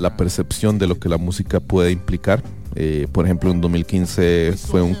la percepción de lo que la música puede implicar. Por ejemplo, en 2015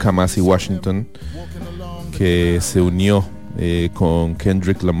 fue un Kamasi Washington que se unió con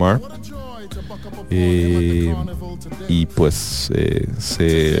Kendrick Lamar y pues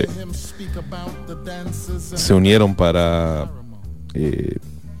se unieron para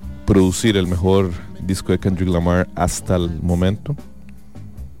producir el mejor disco de Kendrick Lamar hasta el momento.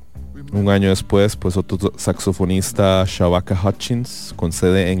 Un año después, pues otro saxofonista, Shabaka Hutchins, con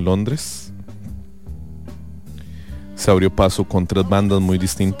sede en Londres, se abrió paso con 3 bandas muy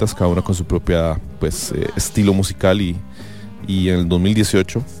distintas, cada una con su propia pues estilo musical, y en el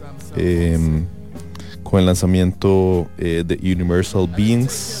 2018 con el lanzamiento de Universal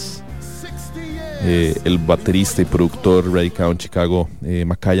Beings, el baterista y productor radicado en Chicago,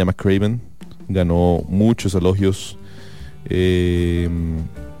 Makaya McCraven, ganó muchos elogios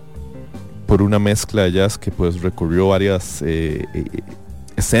por una mezcla de jazz que pues recorrió varias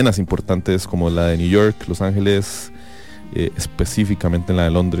escenas importantes como la de New York, Los Ángeles, específicamente en la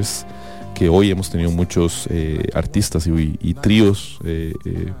de Londres, que hoy hemos tenido muchos artistas y tríos,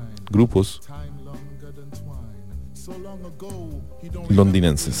 grupos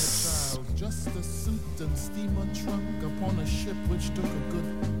londinenses.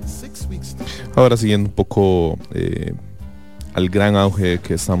 Ahora siguiendo un poco al gran auge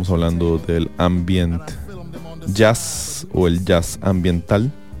que estamos hablando del ambient jazz o el jazz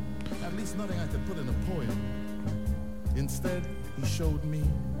ambiental,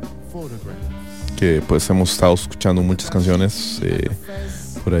 que pues hemos estado escuchando muchas canciones.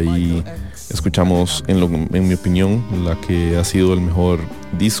 Por ahí escuchamos, en mi opinión, la que ha sido el mejor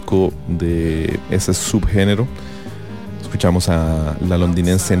disco de ese subgénero. Escuchamos a la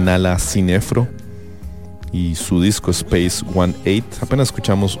londinense Nala Cinefro y su disco Space 18. Apenas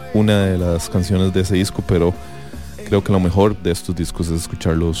escuchamos una de las canciones de ese disco, pero creo que lo mejor de estos discos es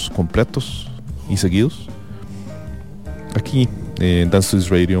escucharlos completos y seguidos. Aquí en Dance to This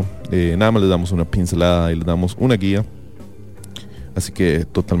Radio nada más les damos una pincelada y les damos una guía, así que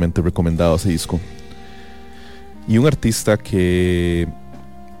totalmente recomendado ese disco. Y un artista que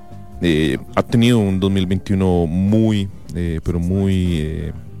ha tenido un 2021 muy pero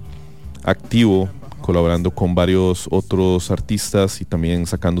muy activo, colaborando con varios otros artistas y también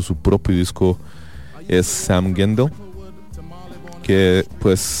sacando su propio disco, es Sam Gendel, que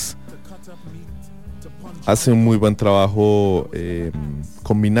pues hace un muy buen trabajo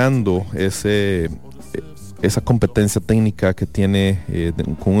combinando esa competencia técnica que tiene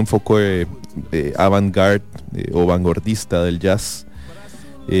con un enfoque avant-garde o vanguardista del jazz,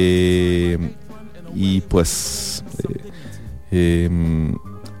 y pues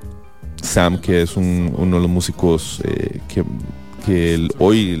Sam, que es uno de los músicos que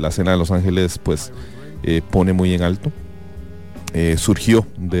hoy la escena de Los Ángeles pues pone muy en alto, surgió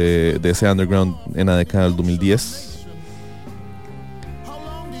de ese underground en la década del 2010,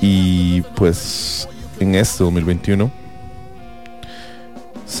 y pues en este 2021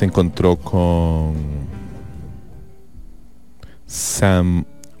 se encontró con Sam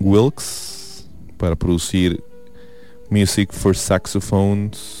Wilkes para producir Music for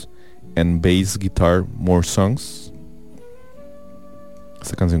Saxophones and Bass Guitar More Songs.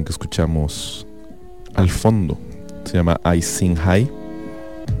 Esta canción que escuchamos al fondo se llama I Sing High,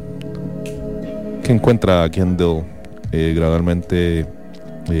 que encuentra a Kendall gradualmente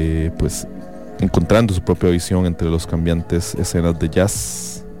pues encontrando su propia visión entre los cambiantes escenas de jazz,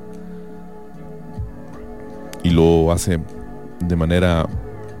 y lo hace de manera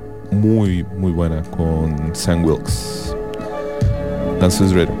muy buena con Sam Wilkes. Dance to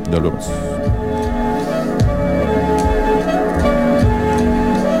This Radio, ya volvemos.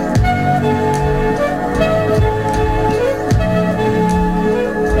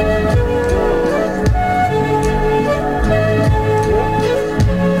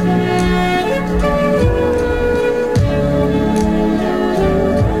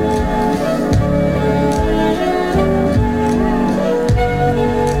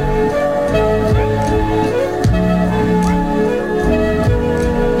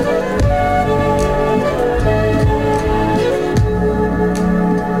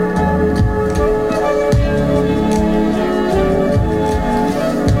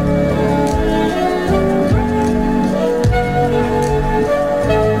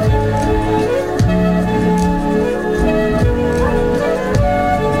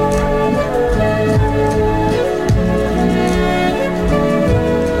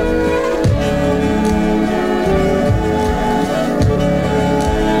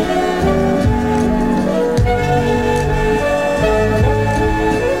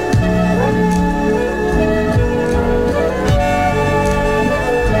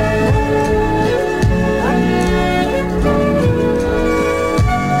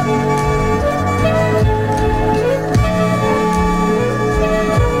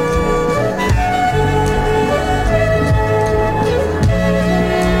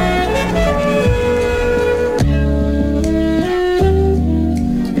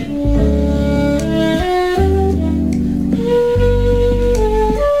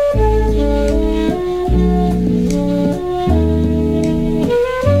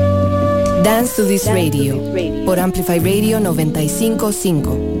 Dance to This Radio por Amplify Radio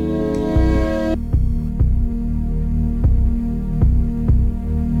 95.5.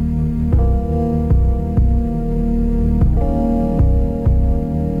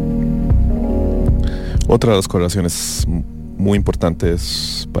 Otra de las colaboraciones muy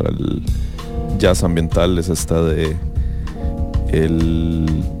importantes para el jazz ambiental es esta de el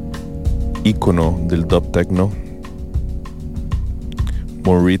ícono del dub techno,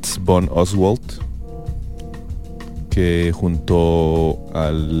 Moritz von Oswald, que junto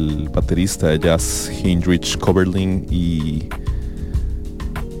al baterista de jazz Heinrich Koberling y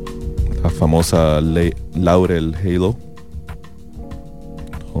la famosa Laurel Halo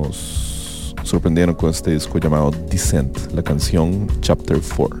nos sorprendieron con este disco llamado Descent, la canción Chapter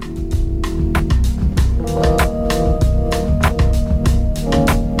 4.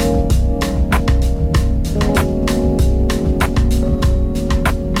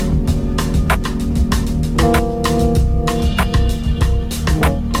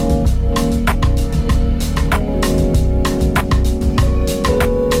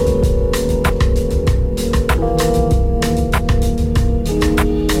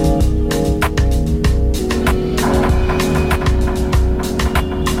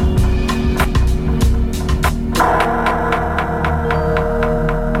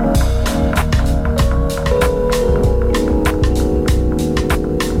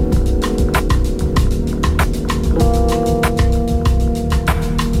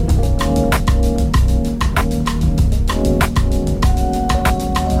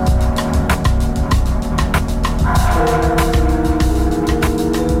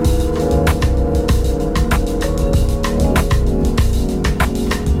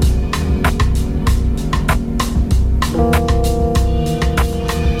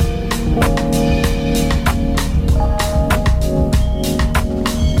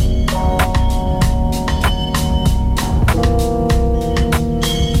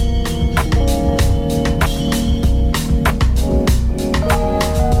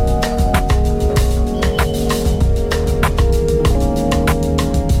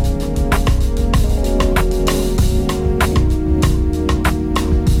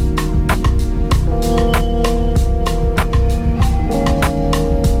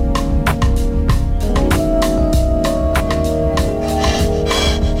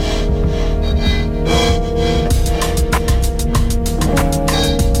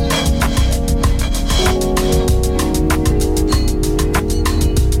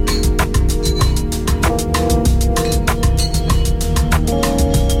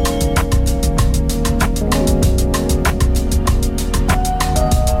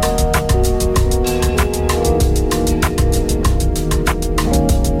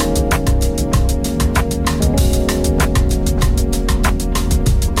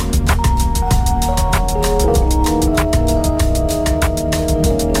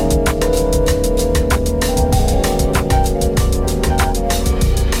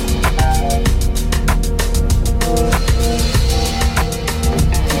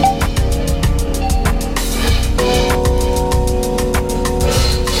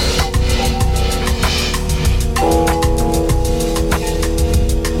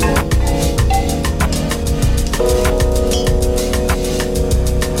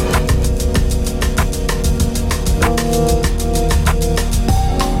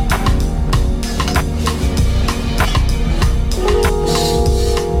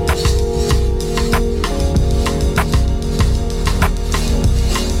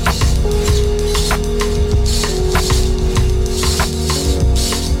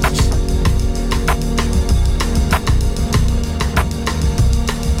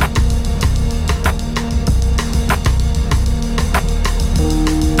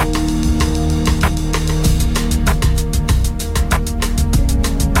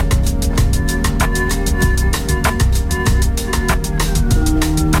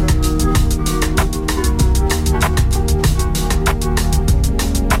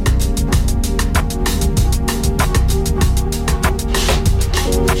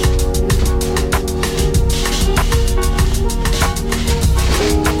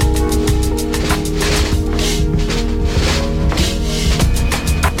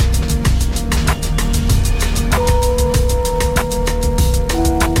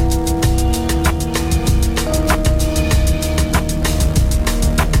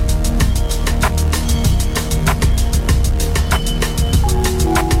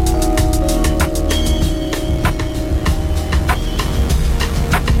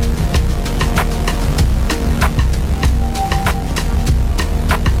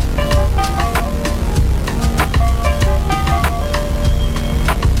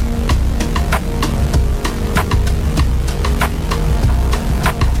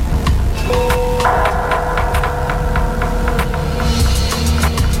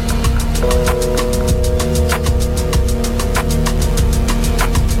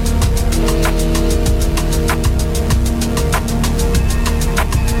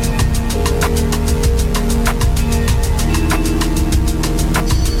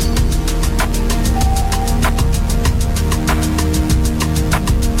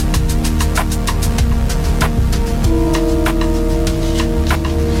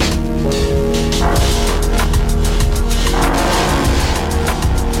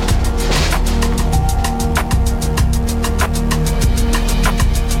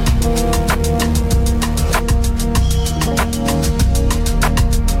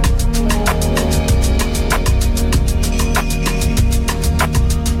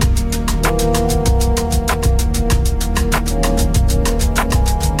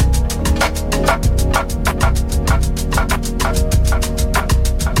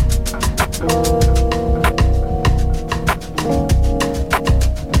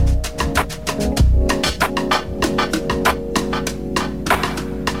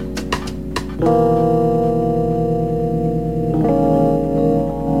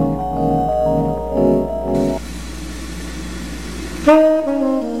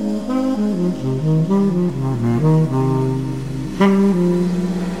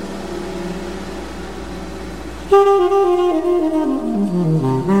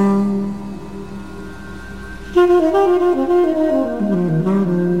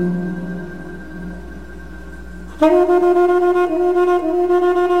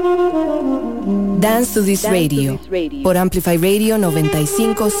 Dance to This Radio, por Amplify Radio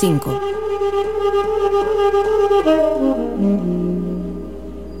 95.5.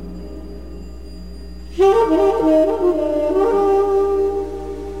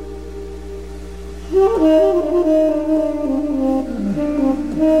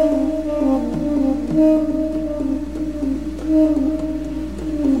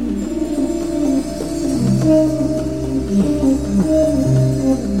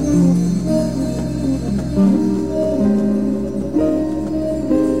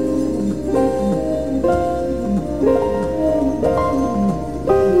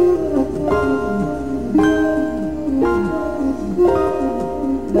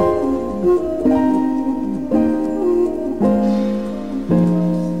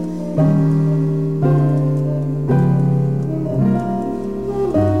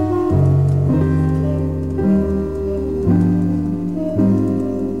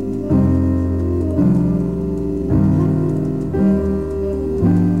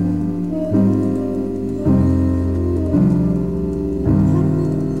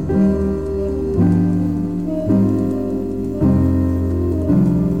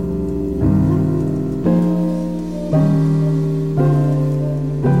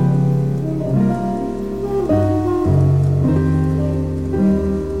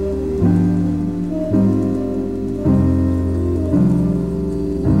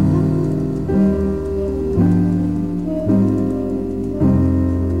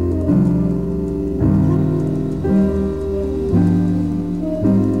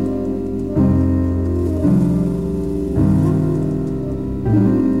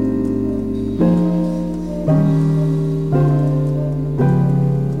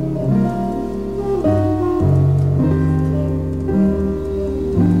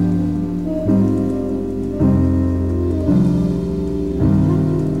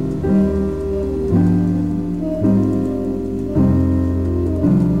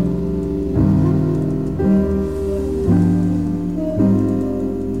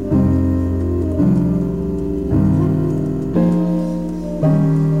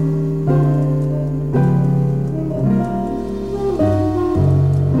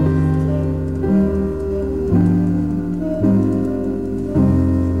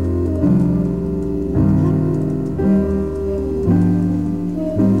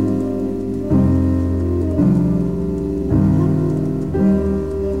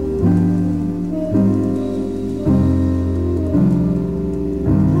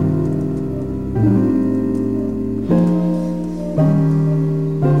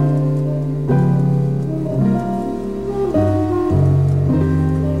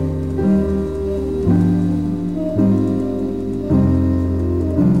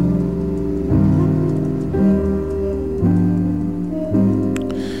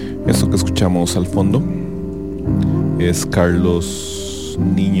 Al fondo es Carlos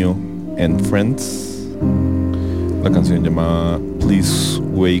Niño and Friends, la canción llamada Please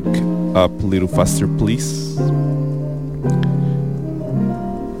Wake Up Little Faster Please.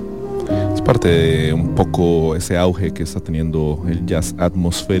 Es parte de un poco ese auge que está teniendo el jazz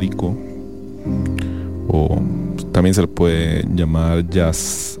atmosférico, o también se le puede llamar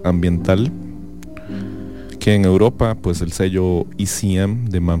jazz ambiental, que en Europa pues el sello ECM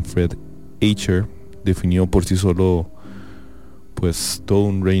de Manfred Eicher definió por sí solo pues todo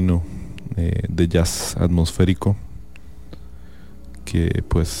un reino de jazz atmosférico que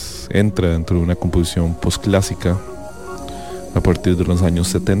pues entra dentro de una composición postclásica a partir de los años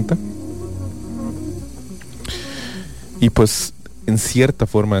 70, y pues en cierta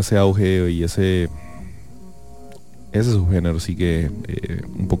forma ese auge y ese subgénero sigue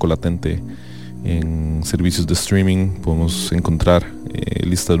un poco latente. En servicios de streaming podemos encontrar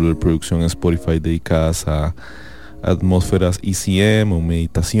listas de reproducción en Spotify dedicadas a atmósferas ECM o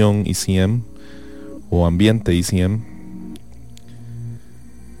meditación ECM o ambiente ECM.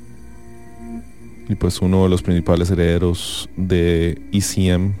 Y pues uno de los principales herederos de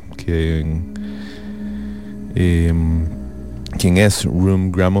ECM, quien es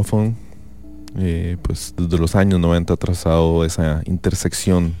Room Gramophone, pues desde los años 90 ha trazado esa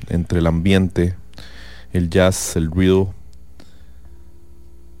intersección entre el ambiente, el jazz, el rhythm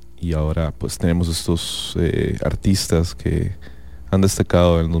y ahora pues tenemos estos artistas que han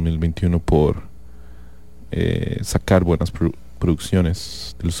destacado en el 2021 por sacar buenas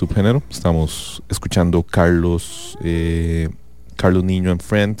producciones del subgénero. Estamos escuchando Carlos Niño and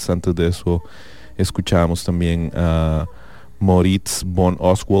Friends. Antes de eso escuchábamos también a Moritz von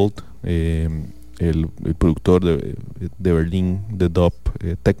Oswald, el productor de Berlín de dub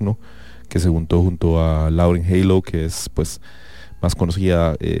techno, que se juntó junto a Lauren Halo, que es pues más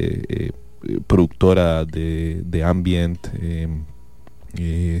conocida productora de ambient,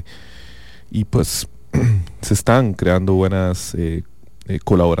 y pues se están creando buenas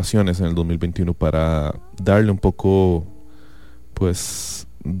colaboraciones en el 2021 para darle un poco pues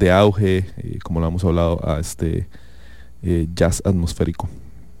de auge, como lo hemos hablado, a este jazz atmosférico.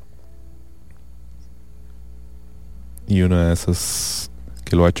 Y una de esas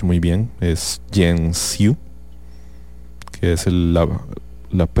que lo ha hecho muy bien es Jen Siu, que es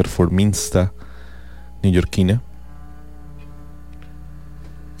la performista neoyorquina,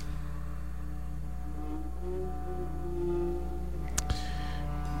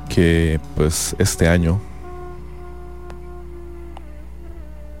 que pues este año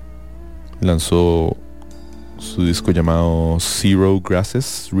lanzó su disco llamado Zero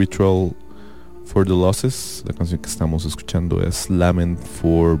Grasses, Ritual for the Losses. La canción que estamos escuchando es Lament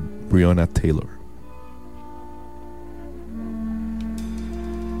for Breonna Taylor.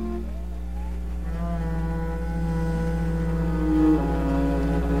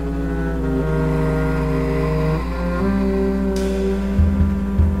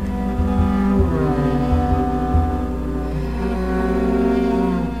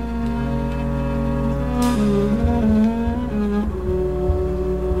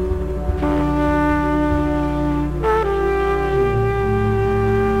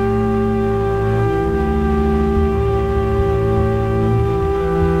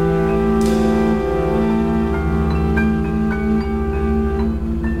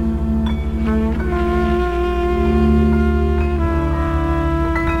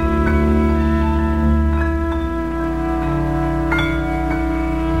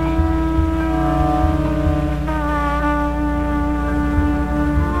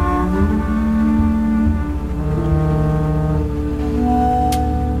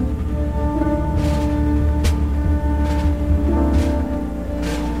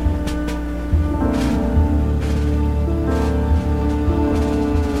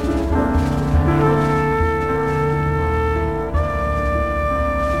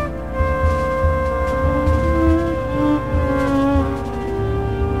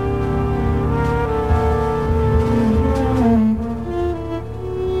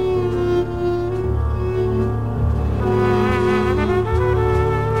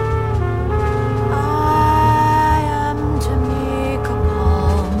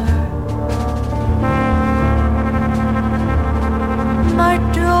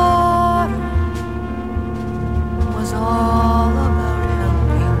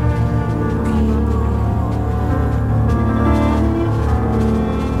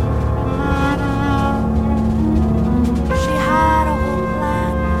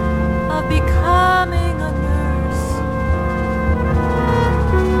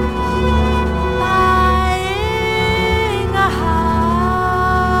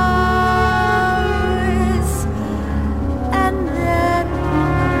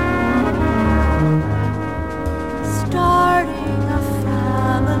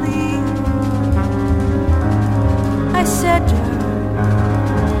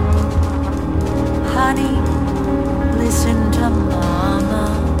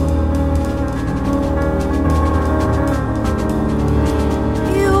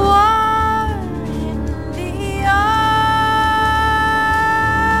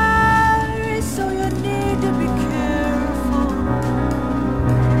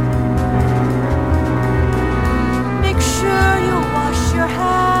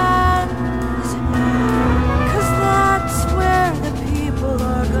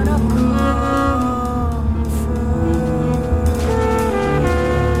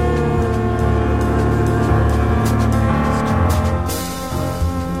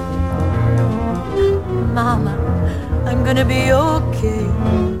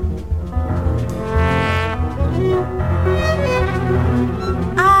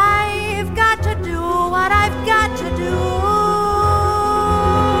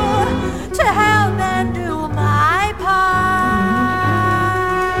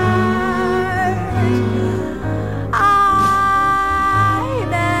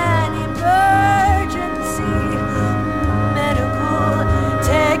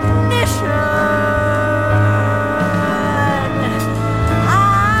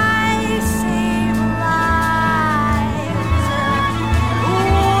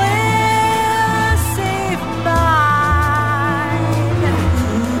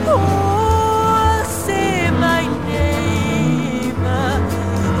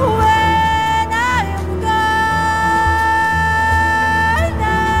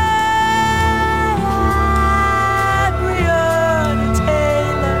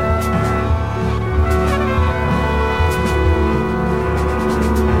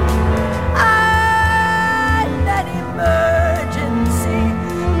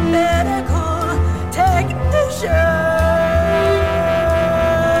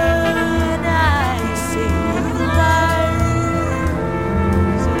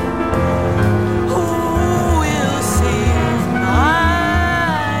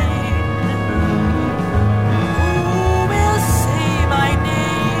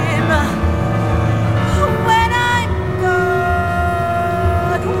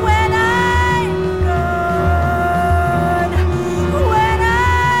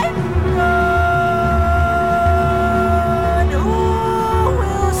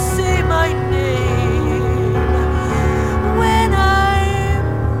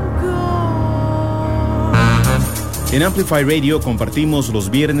 En Amplify Radio compartimos los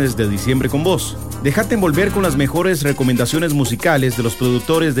viernes de diciembre con vos. Déjate envolver con las mejores recomendaciones musicales de los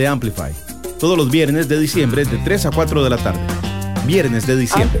productores de Amplify. Todos los viernes de diciembre de 3 a 4 de la tarde. Viernes de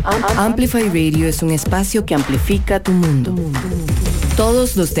diciembre. Amplify Radio es un espacio que amplifica tu mundo.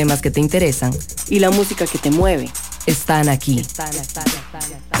 Todos los temas que te interesan y la música que te mueve están aquí.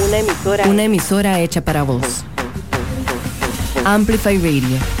 Una emisora hecha para vos. Amplify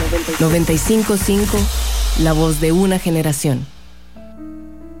Radio 95.5, la voz de una generación.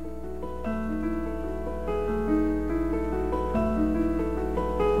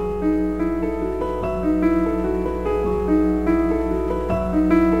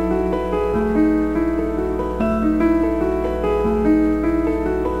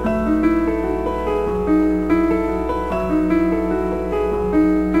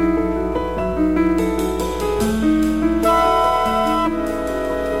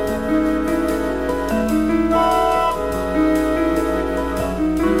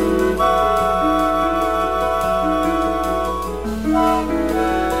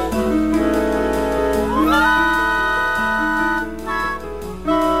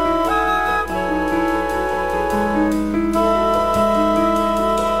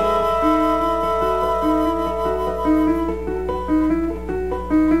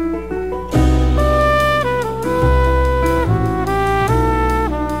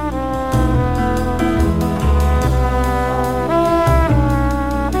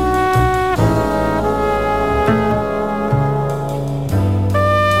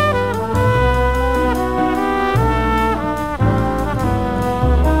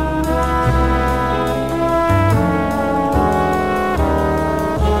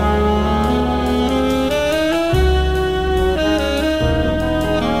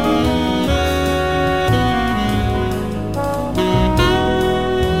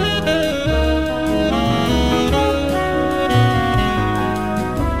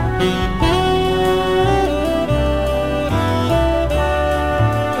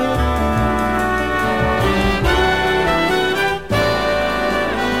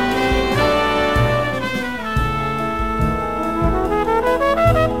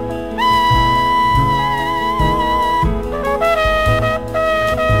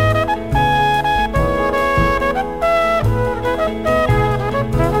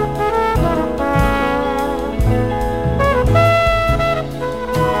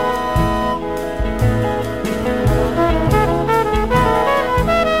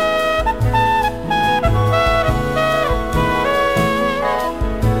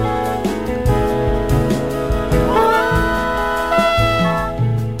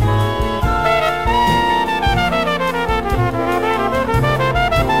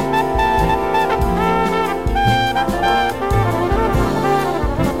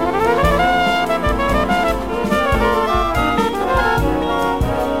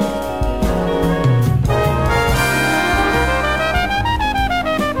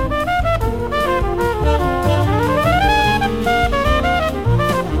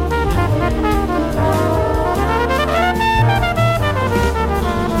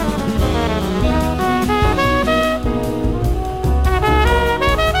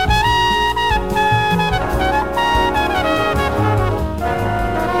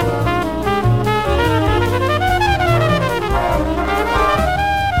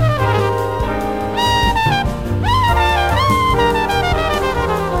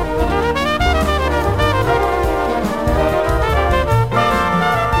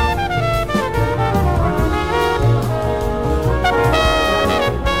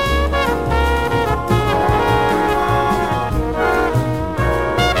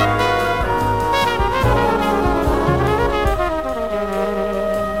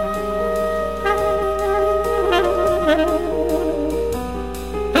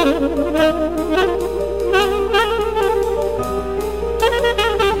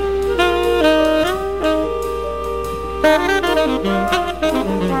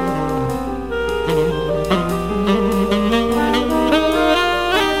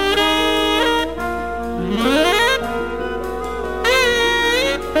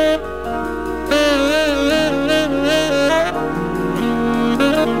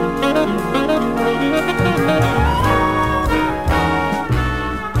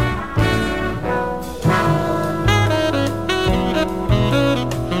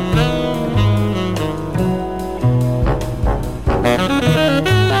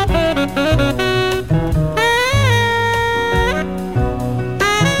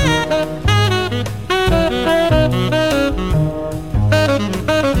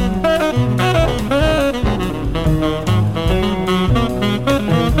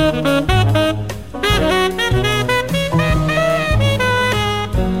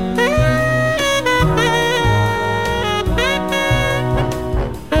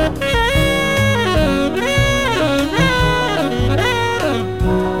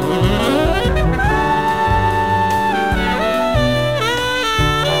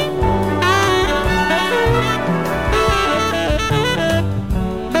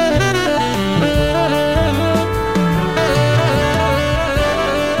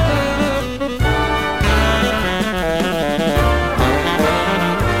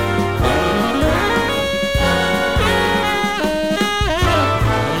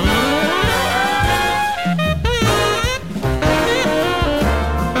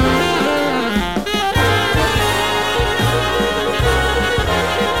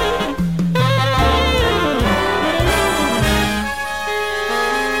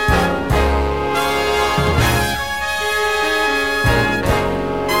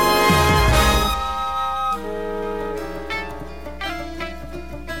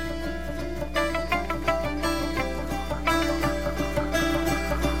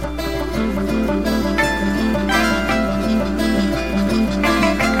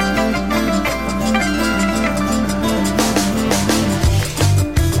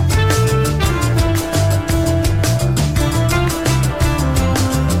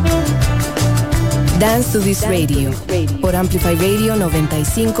 This Radio por Amplify Radio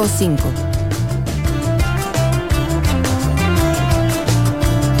 95.5.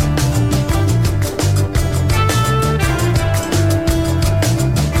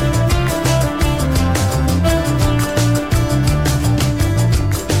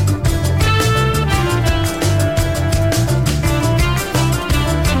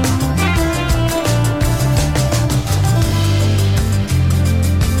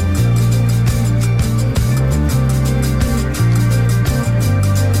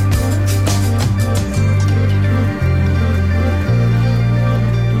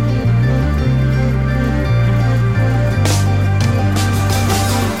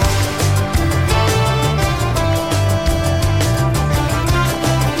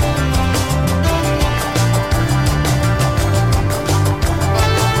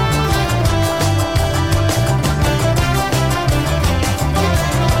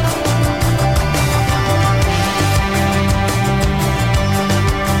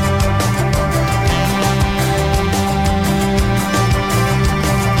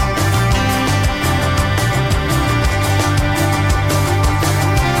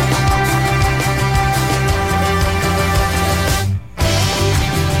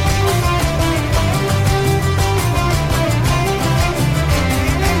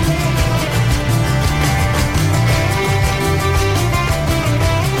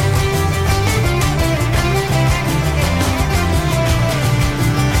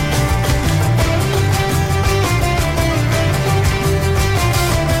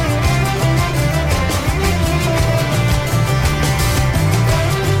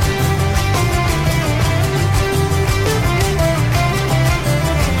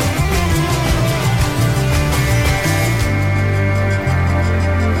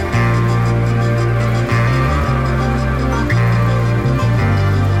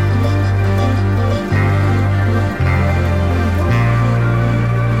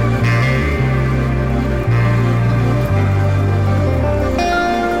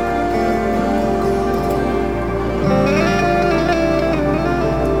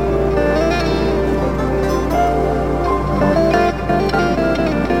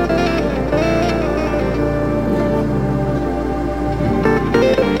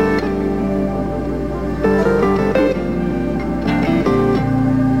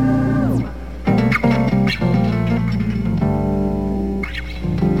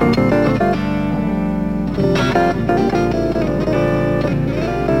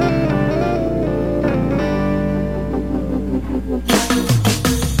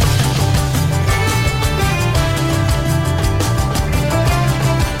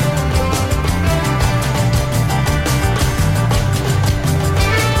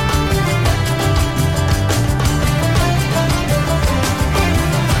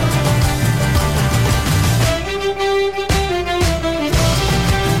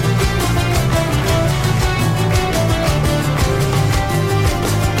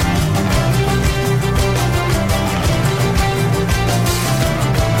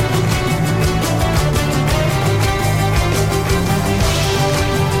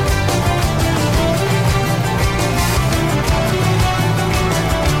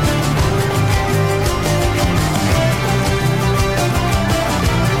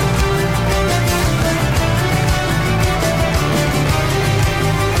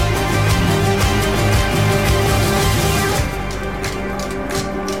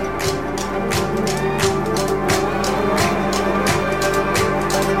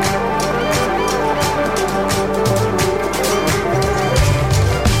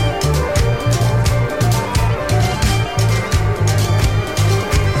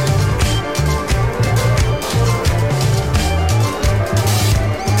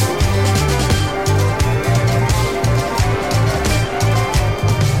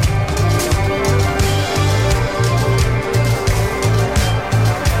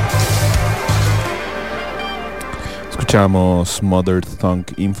 Escuchamos Mother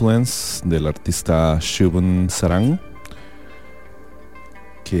Tongue Influence del artista Shubham Sarang,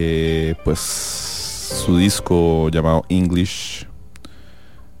 que pues su disco llamado English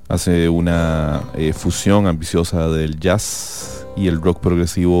hace una fusión ambiciosa del jazz y el rock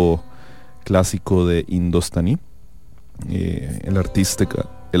progresivo clásico de Hindustani.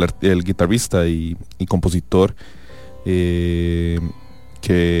 El guitarrista y compositor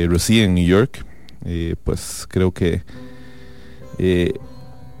que reside en New York, pues creo que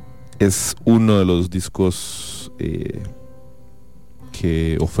es uno de los discos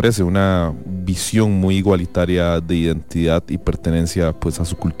que ofrece una visión muy igualitaria de identidad y pertenencia pues a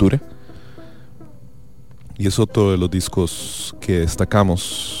su cultura, y es otro de los discos que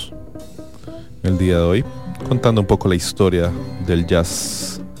destacamos el día de hoy, contando un poco la historia del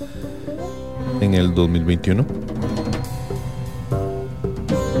jazz en el 2021.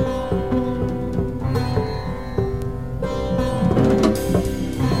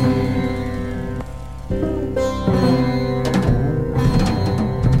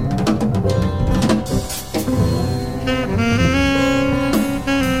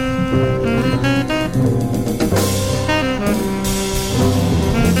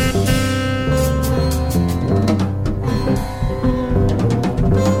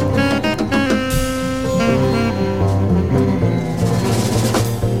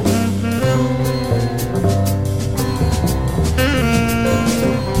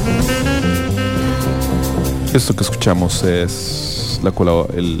 Esto que escuchamos es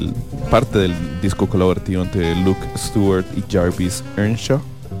parte del disco colaborativo entre Luke Stewart y Jarvis Earnshaw,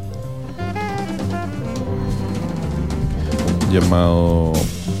 llamado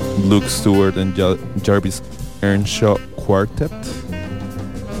Luke Stewart and Jarvis Earnshaw Quartet,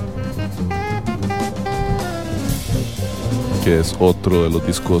 que es otro de los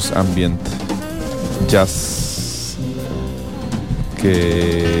discos ambient jazz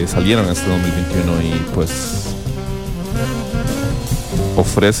que salieron este 2021 y pues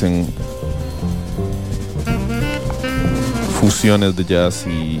ofrecen fusiones de jazz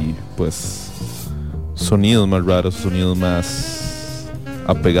y pues sonidos más raros, sonidos más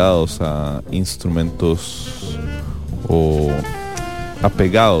apegados a instrumentos o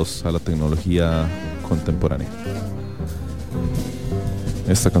apegados a la tecnología contemporánea.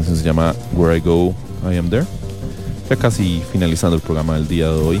 Esta canción se llama Where I Go, I Am There. Ya casi finalizando el programa del día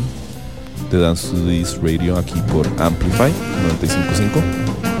de hoy de Dance to This Radio aquí por Amplify 95.5.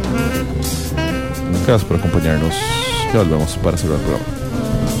 Gracias por acompañarnos. Ya volvemos para cerrar el programa.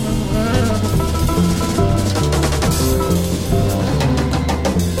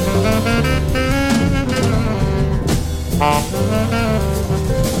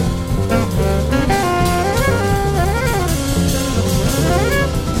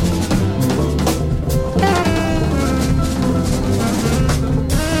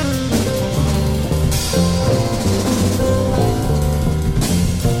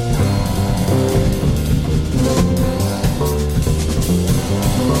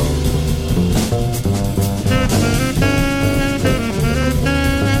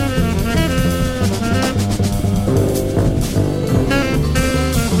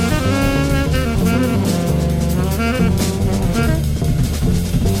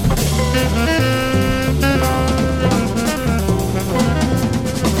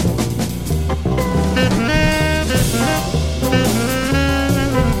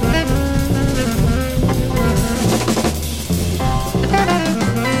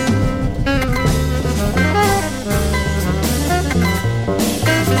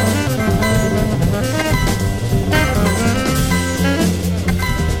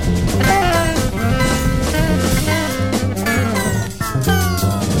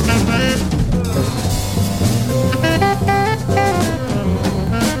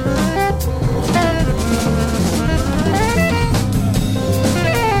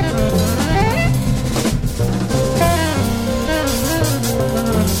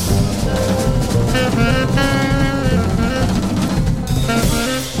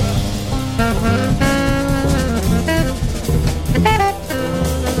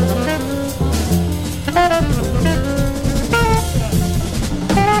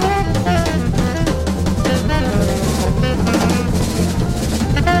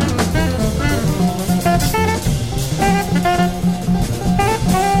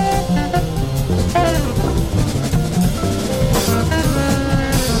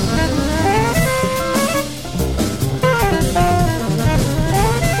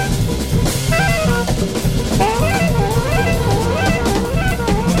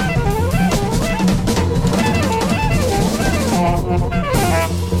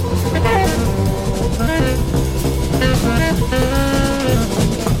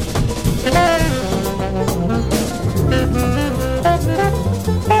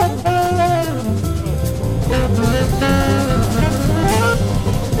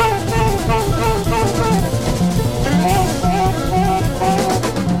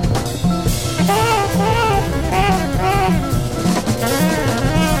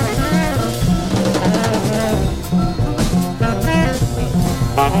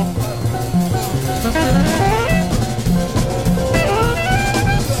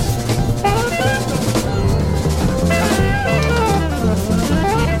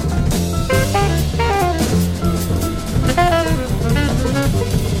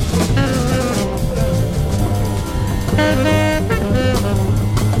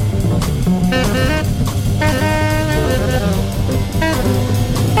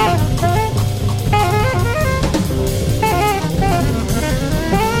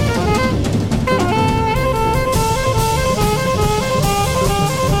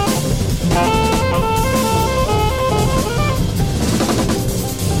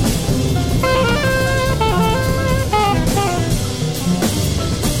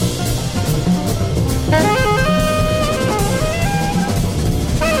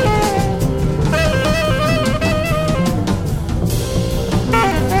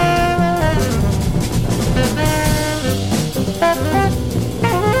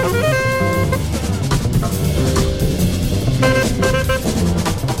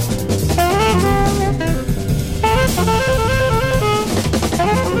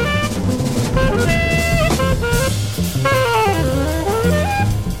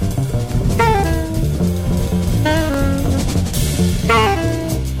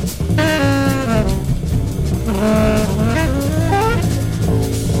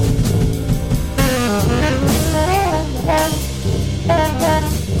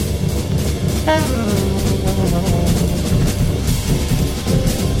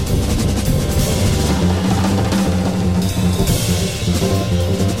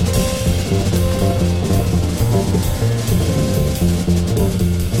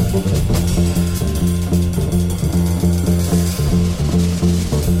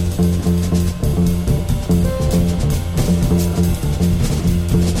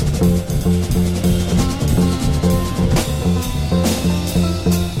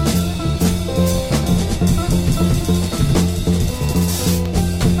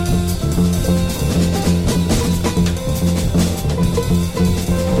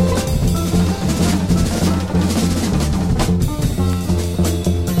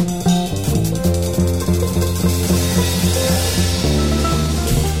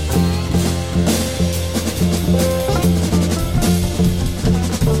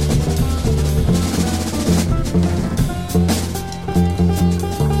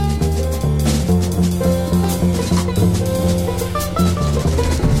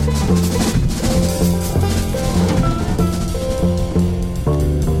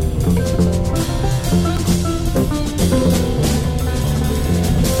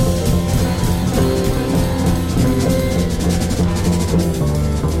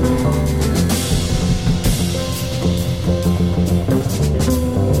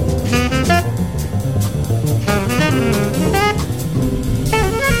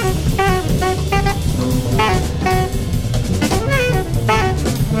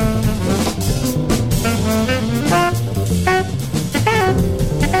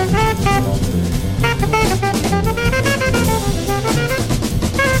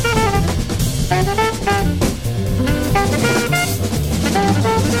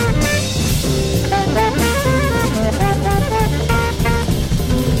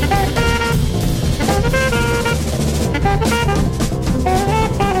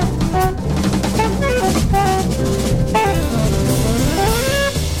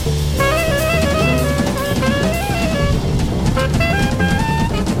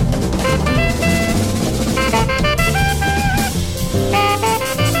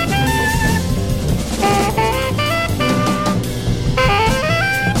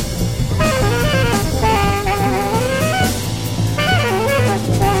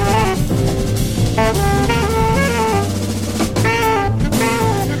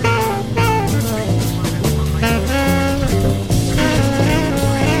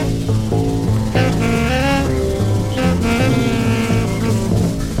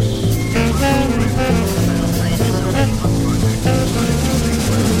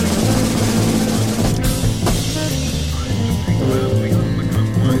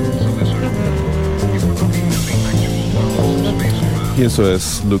 Y eso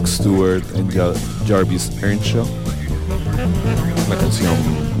es Luke Stewart y Jarvis Earnshaw. La canción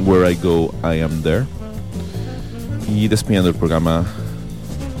Where I Go, I Am There. Y despidiendo el programa,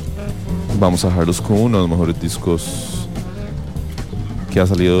 vamos a dejarlos con uno de los mejores discos que ha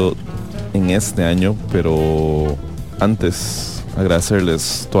salido en este año, pero antes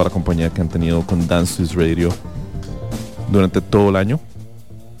agradecerles toda la compañía que han tenido con Dance to This Radio durante todo el año.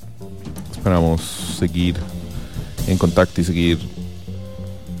 Esperamos seguir en contacto y seguir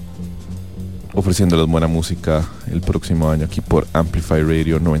ofreciéndoles buena música el próximo año aquí por Amplify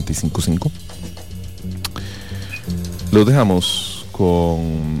Radio 95.5. Los dejamos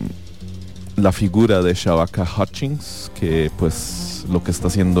con la figura de Shabaka Hutchings, que pues lo que está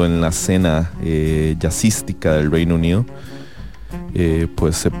haciendo en la escena jazzística del Reino Unido,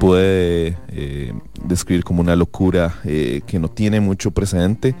 pues se puede describir como una locura que no tiene mucho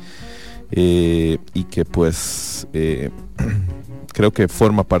precedente, y que pues creo que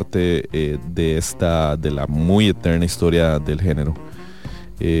forma parte de la muy eterna historia del género,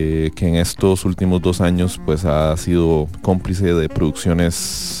 que en estos últimos 2 años pues ha sido cómplice de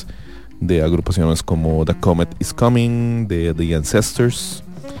producciones de agrupaciones como The Comet Is Coming, de The Ancestors.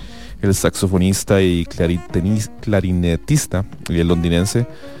 El saxofonista y clarinetista londinense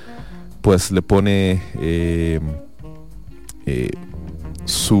pues le pone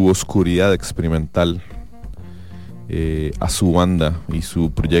su oscuridad experimental a su banda y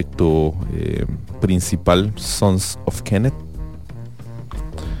su proyecto principal, Sons of Kemet,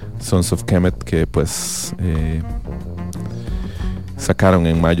 que pues sacaron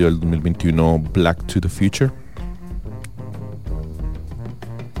en mayo del 2021 Black to the Future.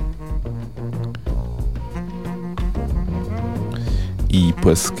 Y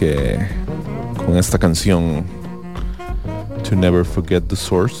pues que con esta canción To Never Forget the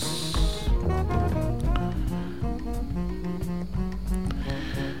Source,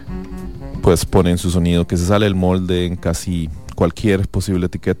 pues ponen su sonido que se sale del molde en casi cualquier posible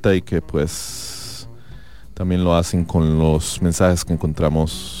etiqueta, y que pues también lo hacen con los mensajes que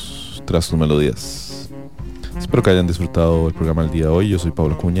encontramos tras sus melodías. Espero que hayan disfrutado el programa el día de hoy. Yo soy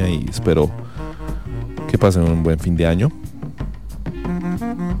Pablo Acuña y espero que pasen un buen fin de año.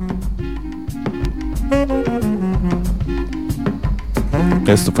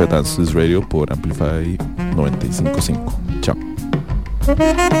 Esto fue Dance to This Radio por Amplify 95.5. Chao.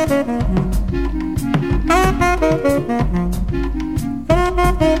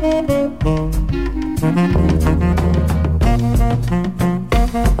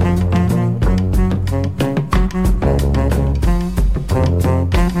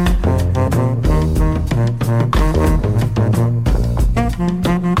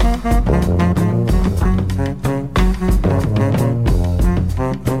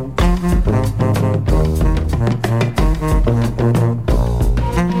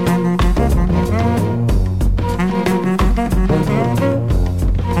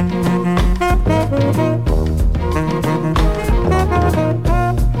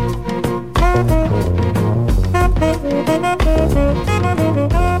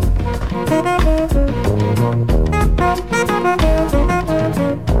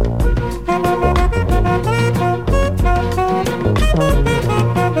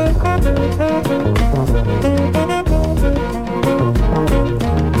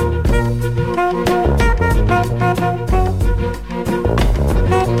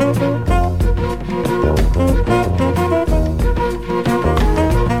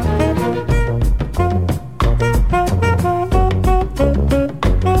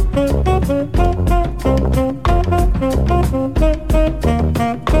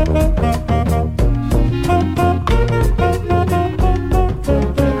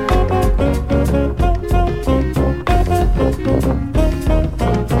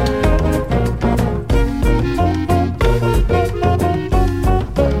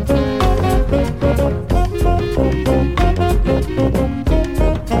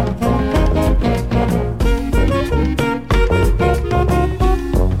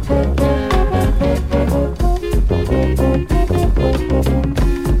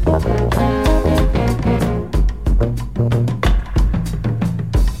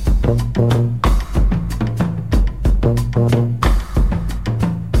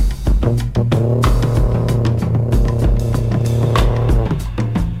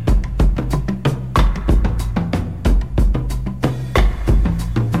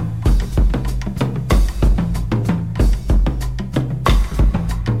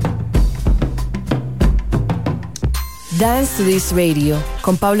 Dance to This Radio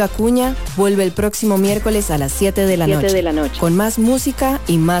con Pablo Acuña vuelve el próximo miércoles a las 7 de la noche con más música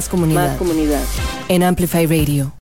y más comunidad en Amplify Radio.